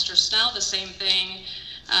told Mr. Snell the same thing,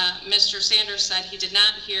 Mr. Sanders said he did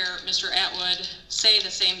not hear Mr. Atwood say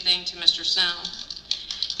the same thing to Mr. Snell.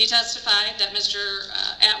 He testified that Mr.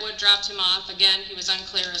 Atwood dropped him off. Again, he was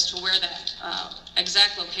unclear as to where that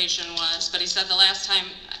exact location was, but he said the last time,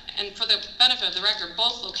 and for the benefit of the record,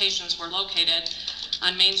 both locations were located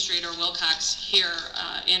on Main Street or Wilcox here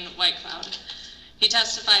in White Cloud. He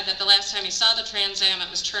testified that the last time he saw the Trans Am, it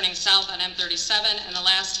was turning south on M37, and the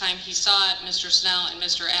last time he saw it, Mr. Snell and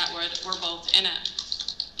Mr. Atwood were both in it.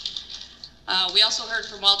 We also heard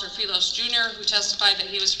from Walter Philos Jr., who testified that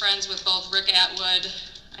he was friends with both Rick Atwood.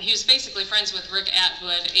 He was basically friends with Rick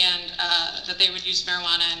Atwood, and that they would use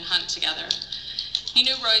marijuana and hunt together. He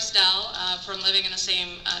knew Roy Snell from living in the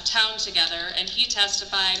same town together, and he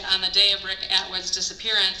testified on the day of Rick Atwood's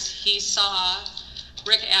disappearance, he saw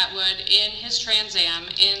Rick Atwood in his Trans Am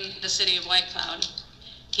in the city of White Cloud.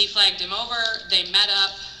 He flagged him over, they met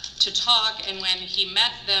up to talk, and when he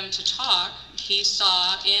met them to talk, he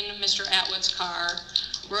saw in Mr. Atwood's car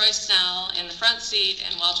Roy Snell in the front seat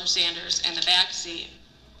and Walter Sanders in the back seat.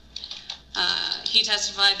 He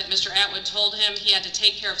testified that Mr. Atwood told him he had to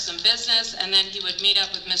take care of some business and then he would meet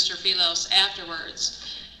up with Mr. Philos afterwards.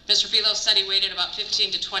 Mr. Philos said he waited about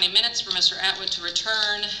 15 to 20 minutes for Mr. Atwood to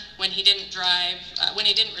return. When he didn't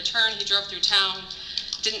return, he drove through town,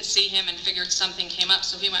 didn't see him, and figured something came up,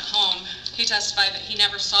 so he went home. He testified that he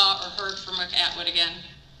never saw or heard from Rick Atwood again.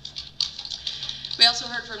 We also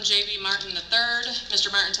heard from J.B. Martin III.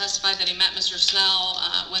 Mr. Martin testified that he met Mr. Snell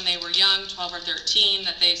when they were young, 12 or 13,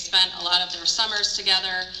 that they spent a lot of their summers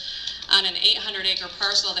together on an 800-acre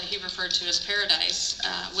parcel that he referred to as paradise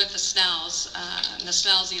with the Snells. And the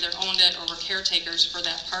Snells either owned it or were caretakers for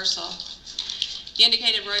that parcel. He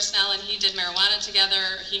indicated Roy Snell and he did marijuana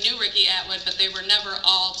together. He knew Ricky Atwood, but they were never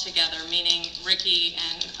all together, meaning Ricky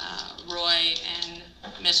and Roy and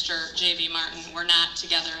Mr. J.B. Martin were not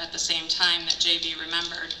together at the same time that J.B.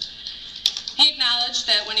 remembered. He acknowledged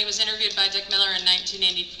that when he was interviewed by Dick Miller in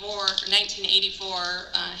 1984,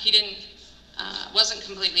 he wasn't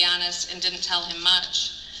completely honest and didn't tell him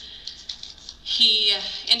much. He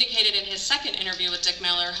indicated in his second interview with Dick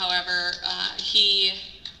Miller, however, he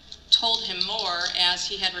told him more as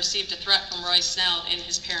he had received a threat from Roy Snell in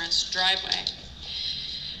his parents' driveway.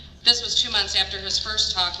 This was 2 months after his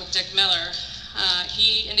first talk with Dick Miller.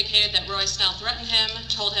 He indicated that Roy Snell threatened him,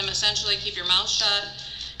 told him essentially, keep your mouth shut,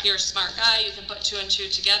 you're a smart guy, you can put 2 and 2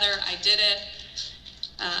 together, I did it.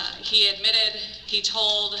 He admitted, he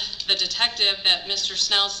told the detective that Mr.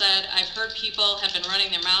 Snell said, I've heard people have been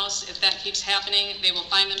running their mouths. If that keeps happening, they will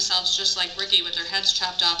find themselves just like Ricky with their heads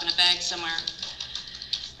chopped off in a bag somewhere.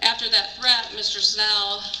 After that threat, Mr.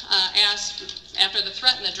 Snell after the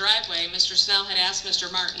threat in the driveway, Mr. Snell had asked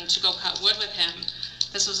Mr. Martin to go cut wood with him.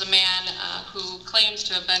 This was a man who claims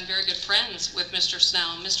to have been very good friends with Mr.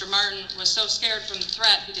 Snell. Mr. Martin was so scared from the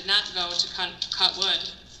threat, he did not go to cut wood.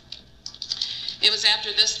 It was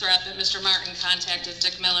after this threat that Mr. Martin contacted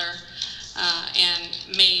Dick Miller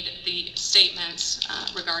and made the statements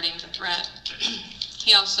regarding the threat.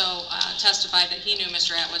 He also testified that he knew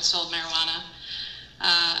Mr. Atwood sold marijuana.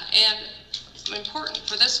 And important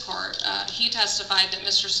for this court, he testified that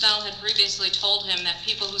Mr. Snell had previously told him that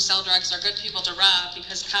people who sell drugs are good people to rob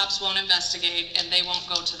because cops won't investigate and they won't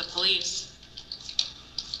go to the police.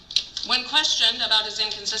 When questioned about his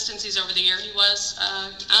inconsistencies over the year, he was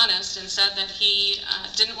honest and said that he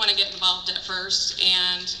didn't want to get involved at first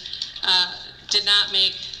and did not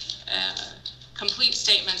make complete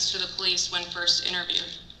statements to the police when first interviewed.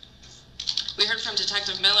 We heard from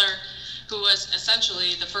Detective Miller, who was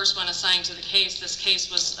essentially the first one assigned to the case. This case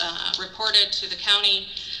was reported to the county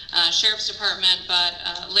Sheriff's Department,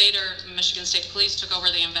 but later Michigan State Police took over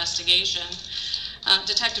the investigation.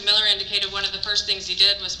 Detective Miller indicated one of the first things he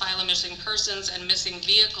did was file a missing persons and missing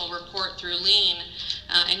vehicle report through lien,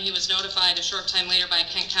 and he was notified a short time later by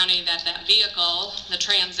Kent County that that vehicle, the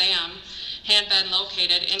Trans Am, had been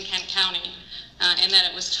located in Kent County, and that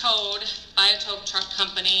it was towed by a tow truck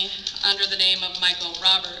company under the name of Michael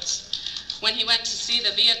Roberts. When he went to see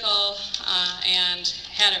the vehicle and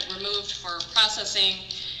had it removed for processing,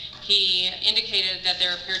 he indicated that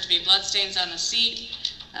there appeared to be bloodstains on the seat,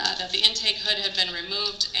 that the intake hood had been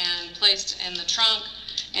removed and placed in the trunk,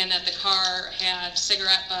 and that the car had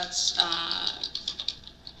cigarette butts, I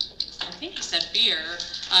think he said beer,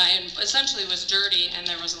 and essentially was dirty, and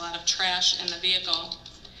there was a lot of trash in the vehicle.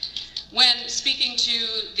 When speaking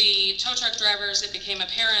to the tow truck drivers, it became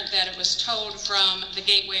apparent that it was towed from the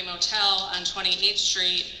Gateway Motel on 28th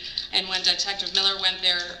Street, and when Detective Miller went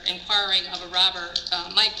there inquiring of a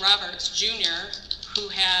Mike Roberts Jr., who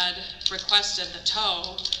had requested the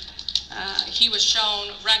tow, he was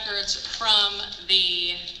shown records from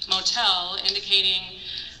the motel indicating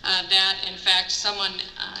that, in fact, someone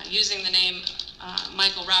using the name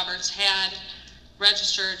Michael Roberts had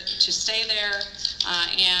registered to stay there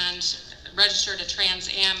and registered a Trans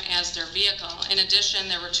Am as their vehicle. In addition,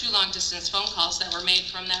 there were 2 long-distance phone calls that were made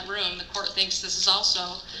from that room. The court thinks this is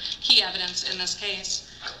also key evidence in this case.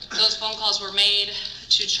 Those phone calls were made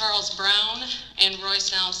to Charles Brown and Roy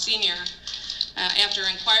Snell Sr. After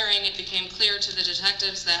inquiring, it became clear to the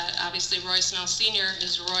detectives that obviously Roy Snell Sr.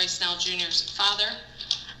 is Roy Snell Jr.'s father,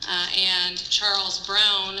 and Charles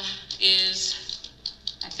Brown is,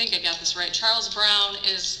 I think I got this right, Charles Brown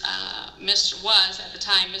is, was at the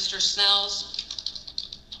time Mr. Snell's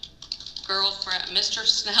girlfriend, Mr.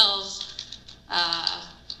 Snell's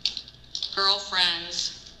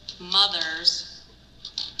girlfriend's mother's,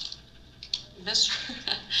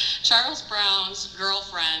 Charles Brown's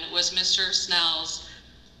girlfriend was Mr. Snell's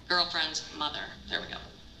girlfriend's mother. There we go.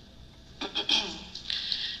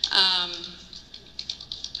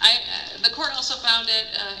 The court also found it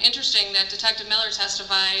interesting that Detective Miller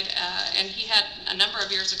testified, and he had a number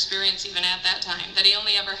of years' experience even at that time, that he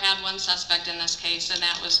only ever had one suspect in this case, and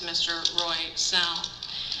that was Mr. Roy Snell.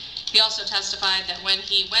 He also testified that when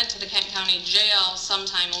he went to the Kent County Jail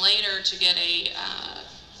sometime later to get a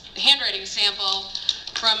handwriting sample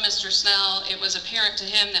from Mr. Snell, it was apparent to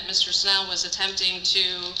him that Mr. Snell was attempting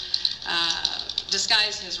to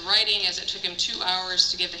disguise his writing, as it took him 2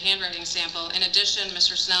 hours to give the handwriting sample. In addition,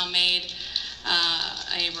 Mr. Snell made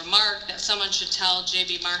a remark that someone should tell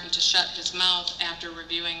J.B. Martin to shut his mouth after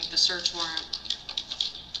reviewing the search warrant.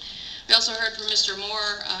 We also heard from Mr.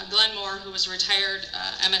 Moore, Glenn Moore, who was a retired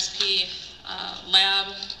MSP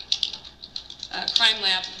crime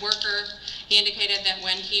lab worker. He indicated that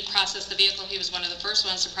when he processed the vehicle, he was one of the first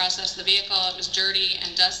ones to process the vehicle. It was dirty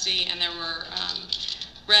and dusty, and there were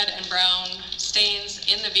red and brown stains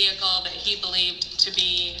in the vehicle that he believed to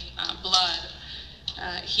be blood.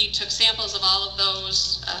 He took samples of all of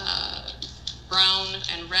those brown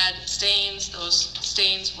and red stains. Those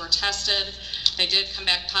stains were tested. They did come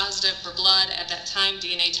back positive for blood. At that time,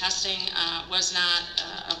 DNA testing was not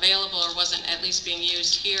available, or wasn't at least being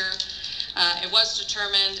used here. It was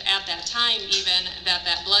determined at that time even that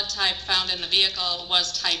that blood type found in the vehicle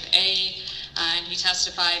was type A, and he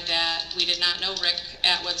testified that we did not know Rick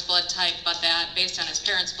Atwood's blood type, but that based on his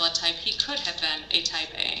parents' blood type, he could have been a type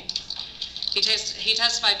A. He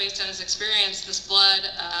testified based on his experience, this blood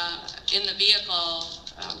in the vehicle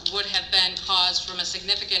would have been caused from a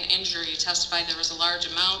significant injury. He testified there was a large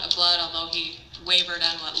amount of blood, although he wavered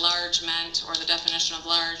on what large meant, or the definition of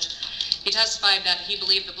large. He testified that he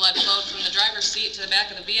believed the blood flowed from the driver's seat to the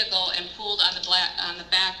back of the vehicle and pooled on the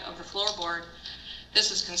back of the floorboard.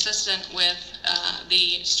 This is consistent with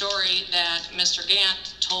the story that Mr.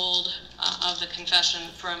 Gant told of the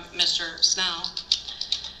confession from Mr. Snell.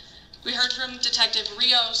 We heard from Detective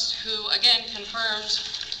Rios, who again confirmed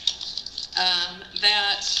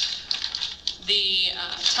that the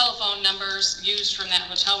telephone numbers used from that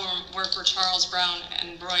hotel room were for Charles Brown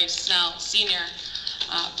and Roy Snell Sr.,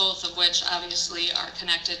 both of which obviously are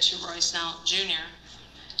connected to Roy Snell Jr.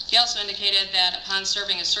 He also indicated that upon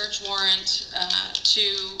serving a search warrant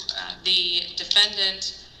to the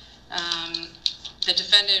defendant, The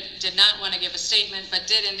defendant did not want to give a statement, but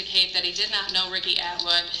did indicate that he did not know Ricky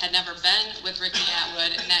Atwood, had never been with Ricky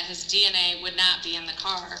Atwood, and that his DNA would not be in the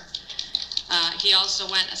car. He also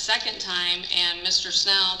went a second time, and Mr.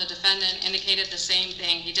 Snell, the defendant, indicated the same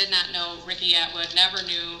thing. He did not know Ricky Atwood, never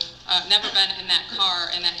been in that car,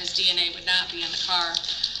 and that his DNA would not be in the car.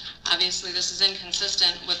 Obviously, this is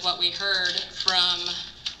inconsistent with what we heard from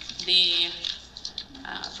the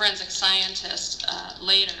forensic scientist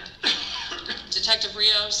later. Detective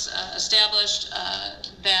Rios established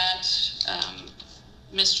that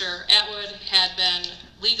Mr. Atwood had been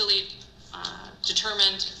legally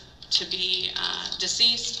determined to be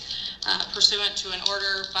deceased pursuant to an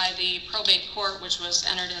order by the probate court, which was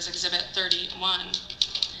entered as Exhibit 31.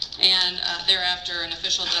 And thereafter, an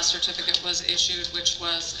official death certificate was issued, which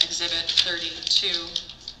was Exhibit 32.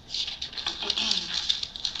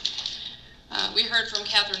 We heard from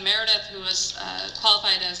Catherine Meredith, who was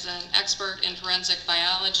qualified as an expert in forensic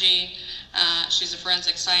biology. She's a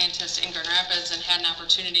forensic scientist in Grand Rapids and had an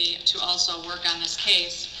opportunity to also work on this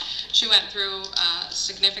case. She went through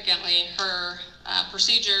significantly her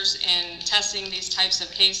procedures in testing these types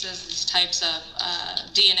of cases, these types of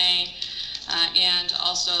DNA, and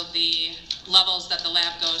also the levels that the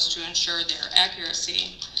lab goes to ensure their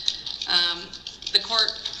accuracy. The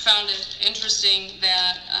court found it interesting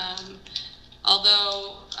that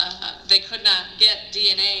although they could not get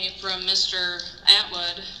DNA from Mr.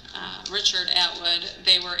 Atwood, Richard Atwood,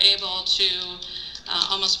 they were able to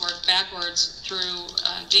almost work backwards through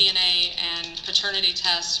DNA and paternity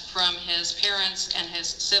tests from his parents and his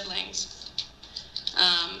siblings.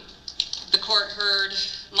 The court heard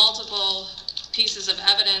multiple pieces of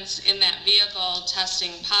evidence in that vehicle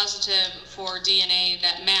testing positive for DNA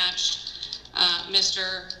that matched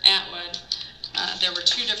Mr. Atwood. There were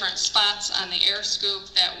 2 different spots on the air scoop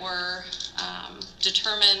that were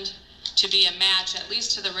determined to be a match, at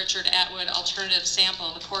least to the Richard Atwood alternative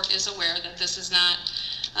sample. The court is aware that this is not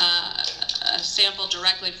a sample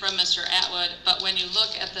directly from Mr. Atwood, but when you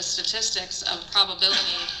look at the statistics of probability,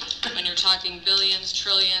 when you're talking billions,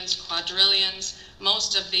 trillions, quadrillions,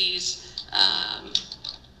 most of these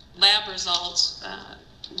lab results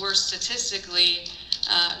were statistically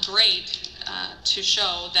great to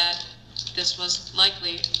show that this was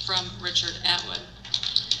likely from Richard Atwood.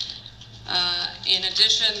 In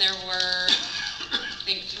addition, there were, I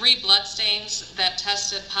think, 3 blood stains that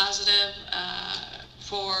tested positive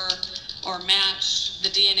for or matched the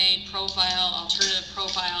DNA profile, alternative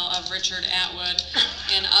profile of Richard Atwood,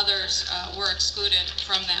 and others were excluded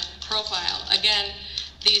from that profile. Again,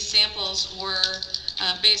 these samples were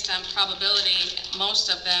based on probability, most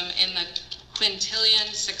of them in the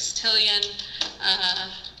quintillion, sextillion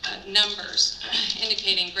numbers,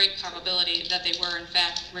 indicating great probability that they were in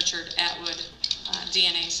fact Richard Atwood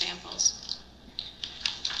DNA samples.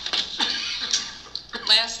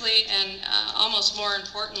 Lastly, and almost more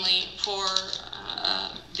importantly for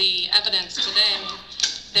the evidence today,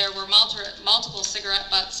 there were multiple cigarette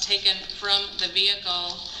butts taken from the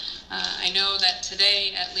vehicle. I know that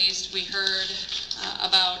today, at least, we heard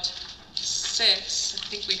about 6. I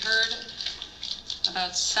think we heard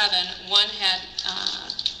about 7. One had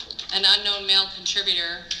an unknown male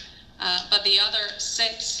contributor, but the other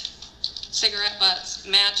 6 cigarette butts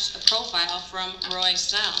matched the profile from Roy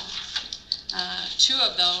Snell. 2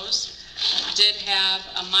 of those did have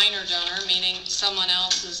a minor donor, meaning someone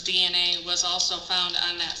else's DNA was also found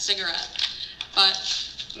on that cigarette. But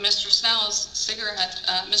Mr. Snell's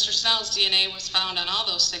DNA was found on all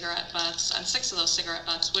those cigarette butts, on 6 of those cigarette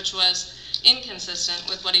butts, which was inconsistent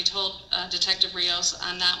with what he told Detective Rios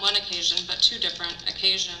on not one occasion, but 2 different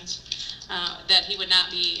occasions, that he would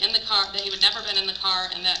not be in the car, that he would never been in the car,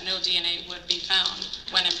 and that no DNA would be found,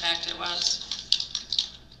 when in fact it was.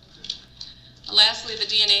 Lastly, the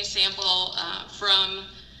DNA sample from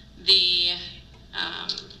the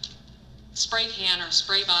spray can or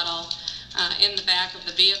spray bottle in the back of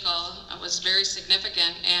the vehicle was very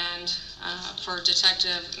significant, and for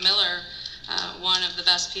Detective Miller, one of the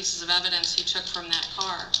best pieces of evidence he took from that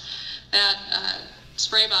car. That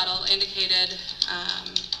spray bottle indicated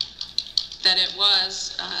that it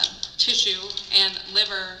was tissue and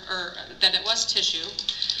liver, or that it was tissue,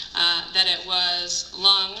 that it was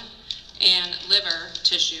lung and liver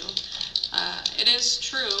tissue. It is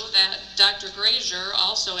true that Dr. Grazier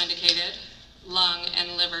also indicated lung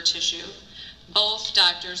and liver tissue. Both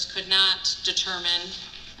doctors could not determine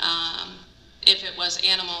if it was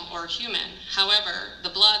animal or human. However, the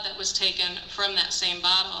blood that was taken from that same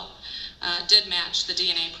bottle did match the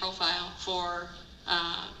DNA profile for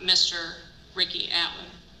Mr. Ricky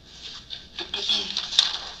Atwood.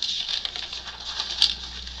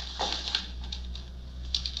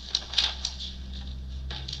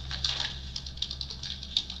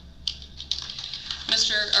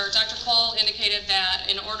 indicated that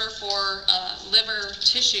in order for liver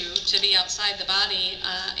tissue to be outside the body,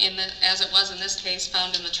 as it was in this case,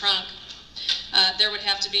 found in the trunk, there would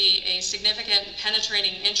have to be a significant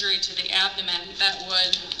penetrating injury to the abdomen that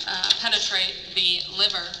would penetrate the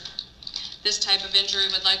liver. This type of injury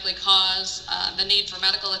would likely cause the need for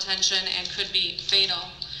medical attention and could be fatal.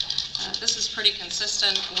 This is pretty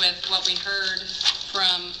consistent with what we heard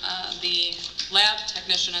from the lab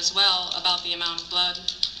technician as well about the amount of blood.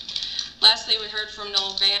 Lastly, we heard from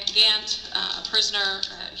Noel Gant, a prisoner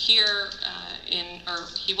here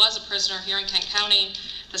he was a prisoner here in Kent County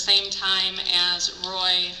the same time as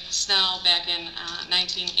Roy Snell back in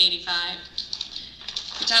 1985.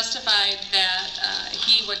 He testified that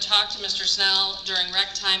he would talk to Mr. Snell during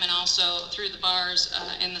rec time and also through the bars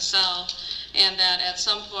in the cell, and that at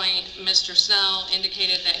some point Mr. Snell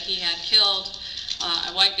indicated that he had killed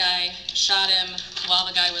a white guy, shot him while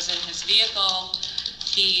the guy was in his vehicle.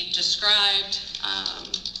 He described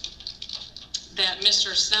that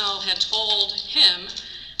Mr. Snell had told him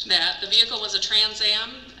that the vehicle was a Trans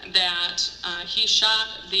Am, that he shot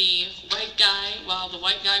the white guy while the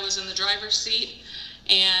white guy was in the driver's seat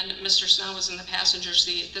and Mr. Snell was in the passenger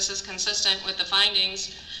seat. This is consistent with the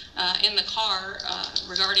findings in the car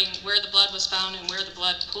regarding where the blood was found and where the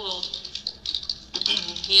blood pooled.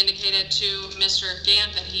 He indicated to Mr.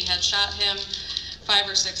 Gant that he had shot him 5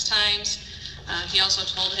 or 6 times. He also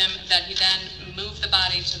told him that he then moved the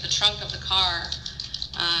body to the trunk of the car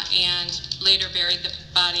and later buried the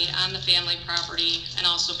body on the family property and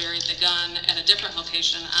also buried the gun at a different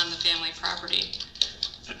location on the family property.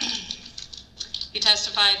 He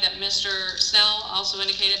testified that Mr. Snell also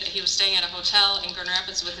indicated that he was staying at a hotel in Grand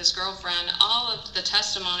Rapids with his girlfriend. All of the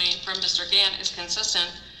testimony from Mr. Gant is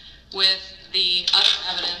consistent with the other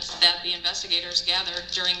evidence that the investigators gathered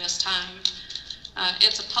during this time.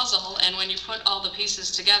 It's a puzzle, and when you put all the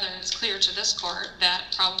pieces together, it's clear to this court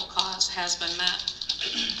that probable cause has been met.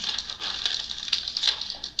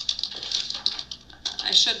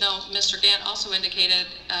 I should note, Mr. Gant also indicated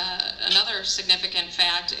another significant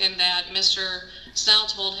fact in that Mr. Snell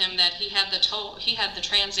told him that he had the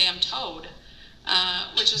Trans Am towed,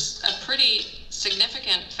 which is a pretty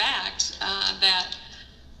significant fact that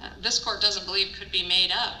this court doesn't believe could be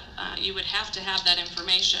made up. You would have to have that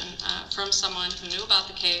information from someone who knew about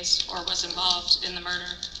the case or was involved in the murder.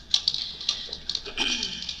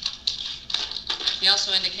 He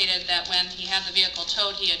also indicated that when he had the vehicle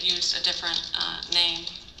towed, he had used a different name.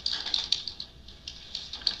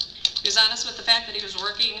 He was honest with the fact that he was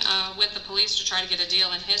working with the police to try to get a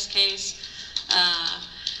deal in his case.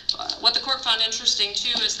 What the court found interesting,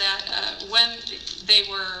 too, is that when they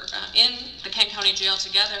were in the Kent County Jail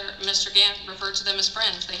together, Mr. Gant referred to them as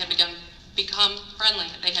friends. They had become friendly.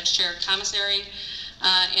 They had shared commissary,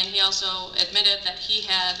 and he also admitted that he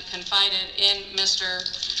had confided in Mr.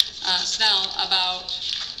 Snell about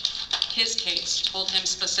his case, told him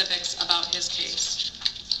specifics about his case.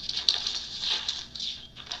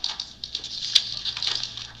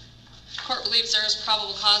 The court believes there is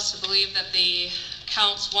probable cause to believe that the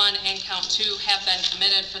counts 1 and count 2 have been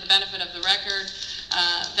committed. For the benefit of the record,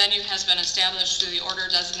 venue has been established through the order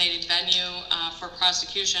designated venue for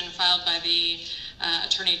prosecution filed by the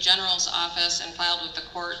Attorney General's office and filed with the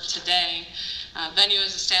court today. Venue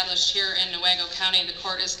is established here in Newaygo County. The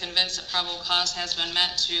court is convinced that probable cause has been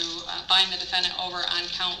met to bind the defendant over on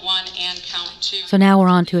count 1 and count 2. So now we're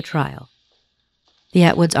on to a trial. The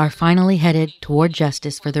Atwoods are finally headed toward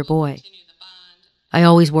justice for their boy. I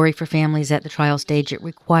always worry for families at the trial stage. It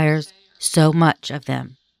requires so much of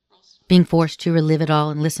them. Being forced to relive it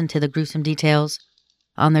all and listen to the gruesome details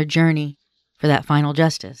on their journey for that final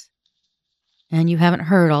justice. And you haven't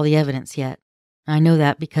heard all the evidence yet. I know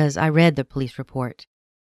that because I read the police report.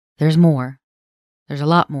 There's more. There's a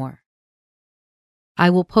lot more. I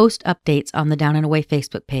will post updates on the Down and Away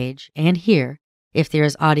Facebook page and here if there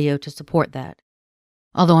is audio to support that.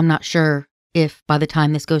 Although I'm not sure if by the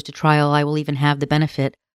time this goes to trial I will even have the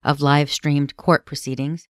benefit of live-streamed court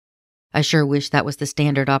proceedings. I sure wish that was the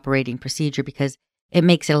standard operating procedure because it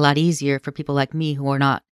makes it a lot easier for people like me who are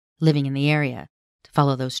not living in the area to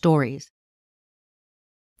follow those stories.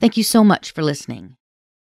 Thank you so much for listening.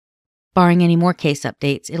 Barring any more case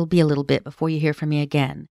updates, it'll be a little bit before you hear from me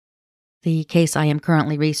again. The case I am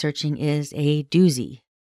currently researching is a doozy.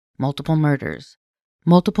 Multiple murders,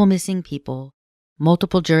 multiple missing people,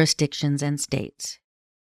 multiple jurisdictions and states.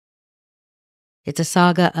 It's a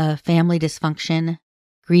saga of family dysfunction,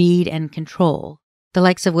 greed, and control, the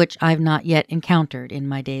likes of which I've not yet encountered in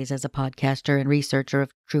my days as a podcaster and researcher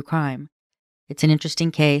of true crime. It's an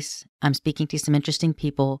interesting case, I'm speaking to some interesting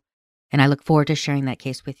people, and I look forward to sharing that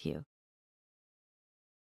case with you.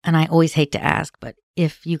 And I always hate to ask, but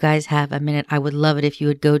if you guys have a minute, I would love it if you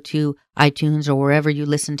would go to iTunes or wherever you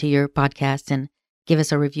listen to your podcasts and give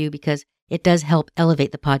us a review, because it does help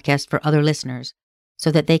elevate the podcast for other listeners so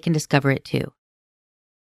that they can discover it too.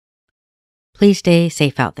 Please stay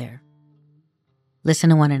safe out there. Listen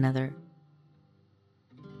to one another.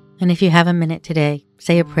 And if you have a minute today,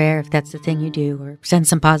 say a prayer if that's the thing you do, or send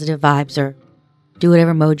some positive vibes, or do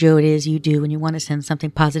whatever mojo it is you do when you want to send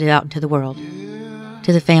something positive out into the world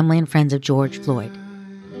to the family and friends of George Floyd.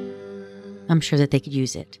 I'm sure that they could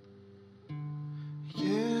use it.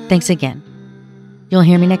 Thanks again. You'll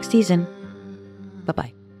hear me next season.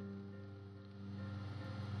 Bye-bye.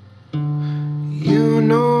 You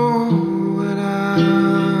know what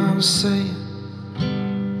I'm saying,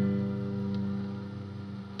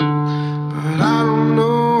 but I don't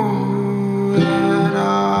know at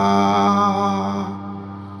all.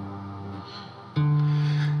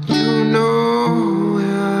 You know where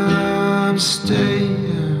I'm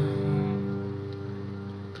staying,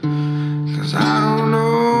 'cause I don't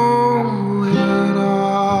know at all.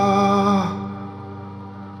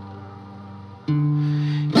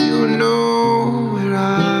 You know where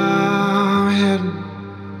I'm heading,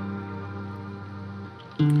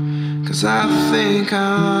 'cause I think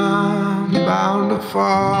I'm bound to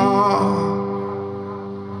fall.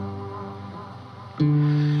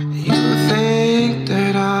 You think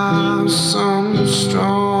that I'm some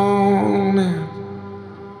strong man,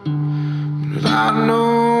 but I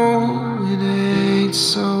know it ain't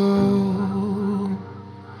so.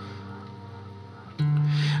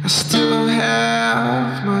 I still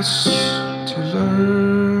have much to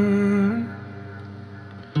learn.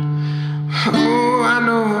 Oh, I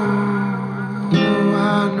know, I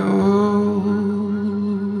know.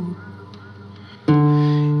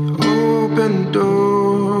 Open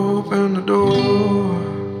the door.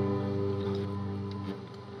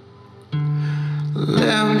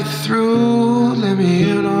 Let me through, let me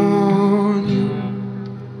in on you.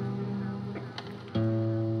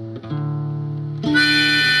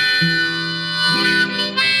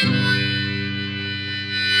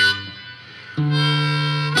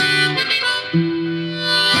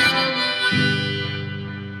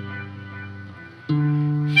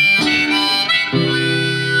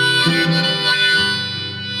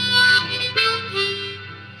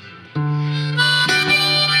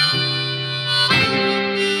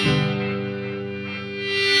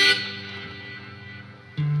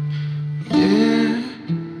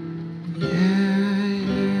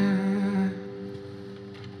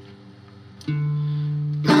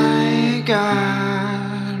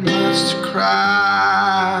 Got much to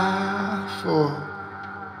cry for,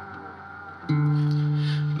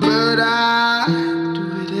 but I do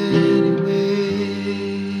it anyway.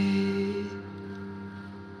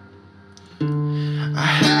 I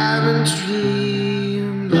haven't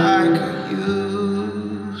dreamed like I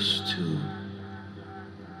used to.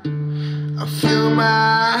 I feel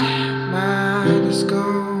my mind has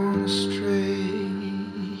gone astray.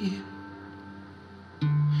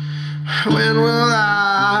 When will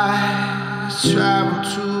I travel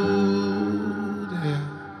to there,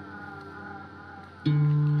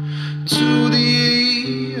 to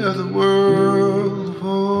the other world of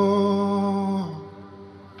all?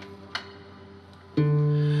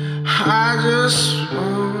 I just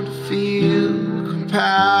want to feel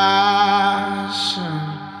compassion,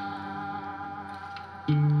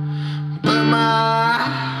 but my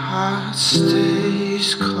heart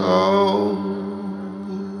stays cold.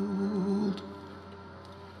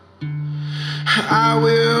 I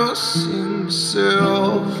will sing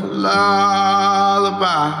myself a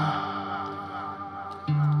lullaby,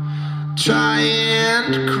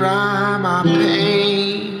 trying to cry my pain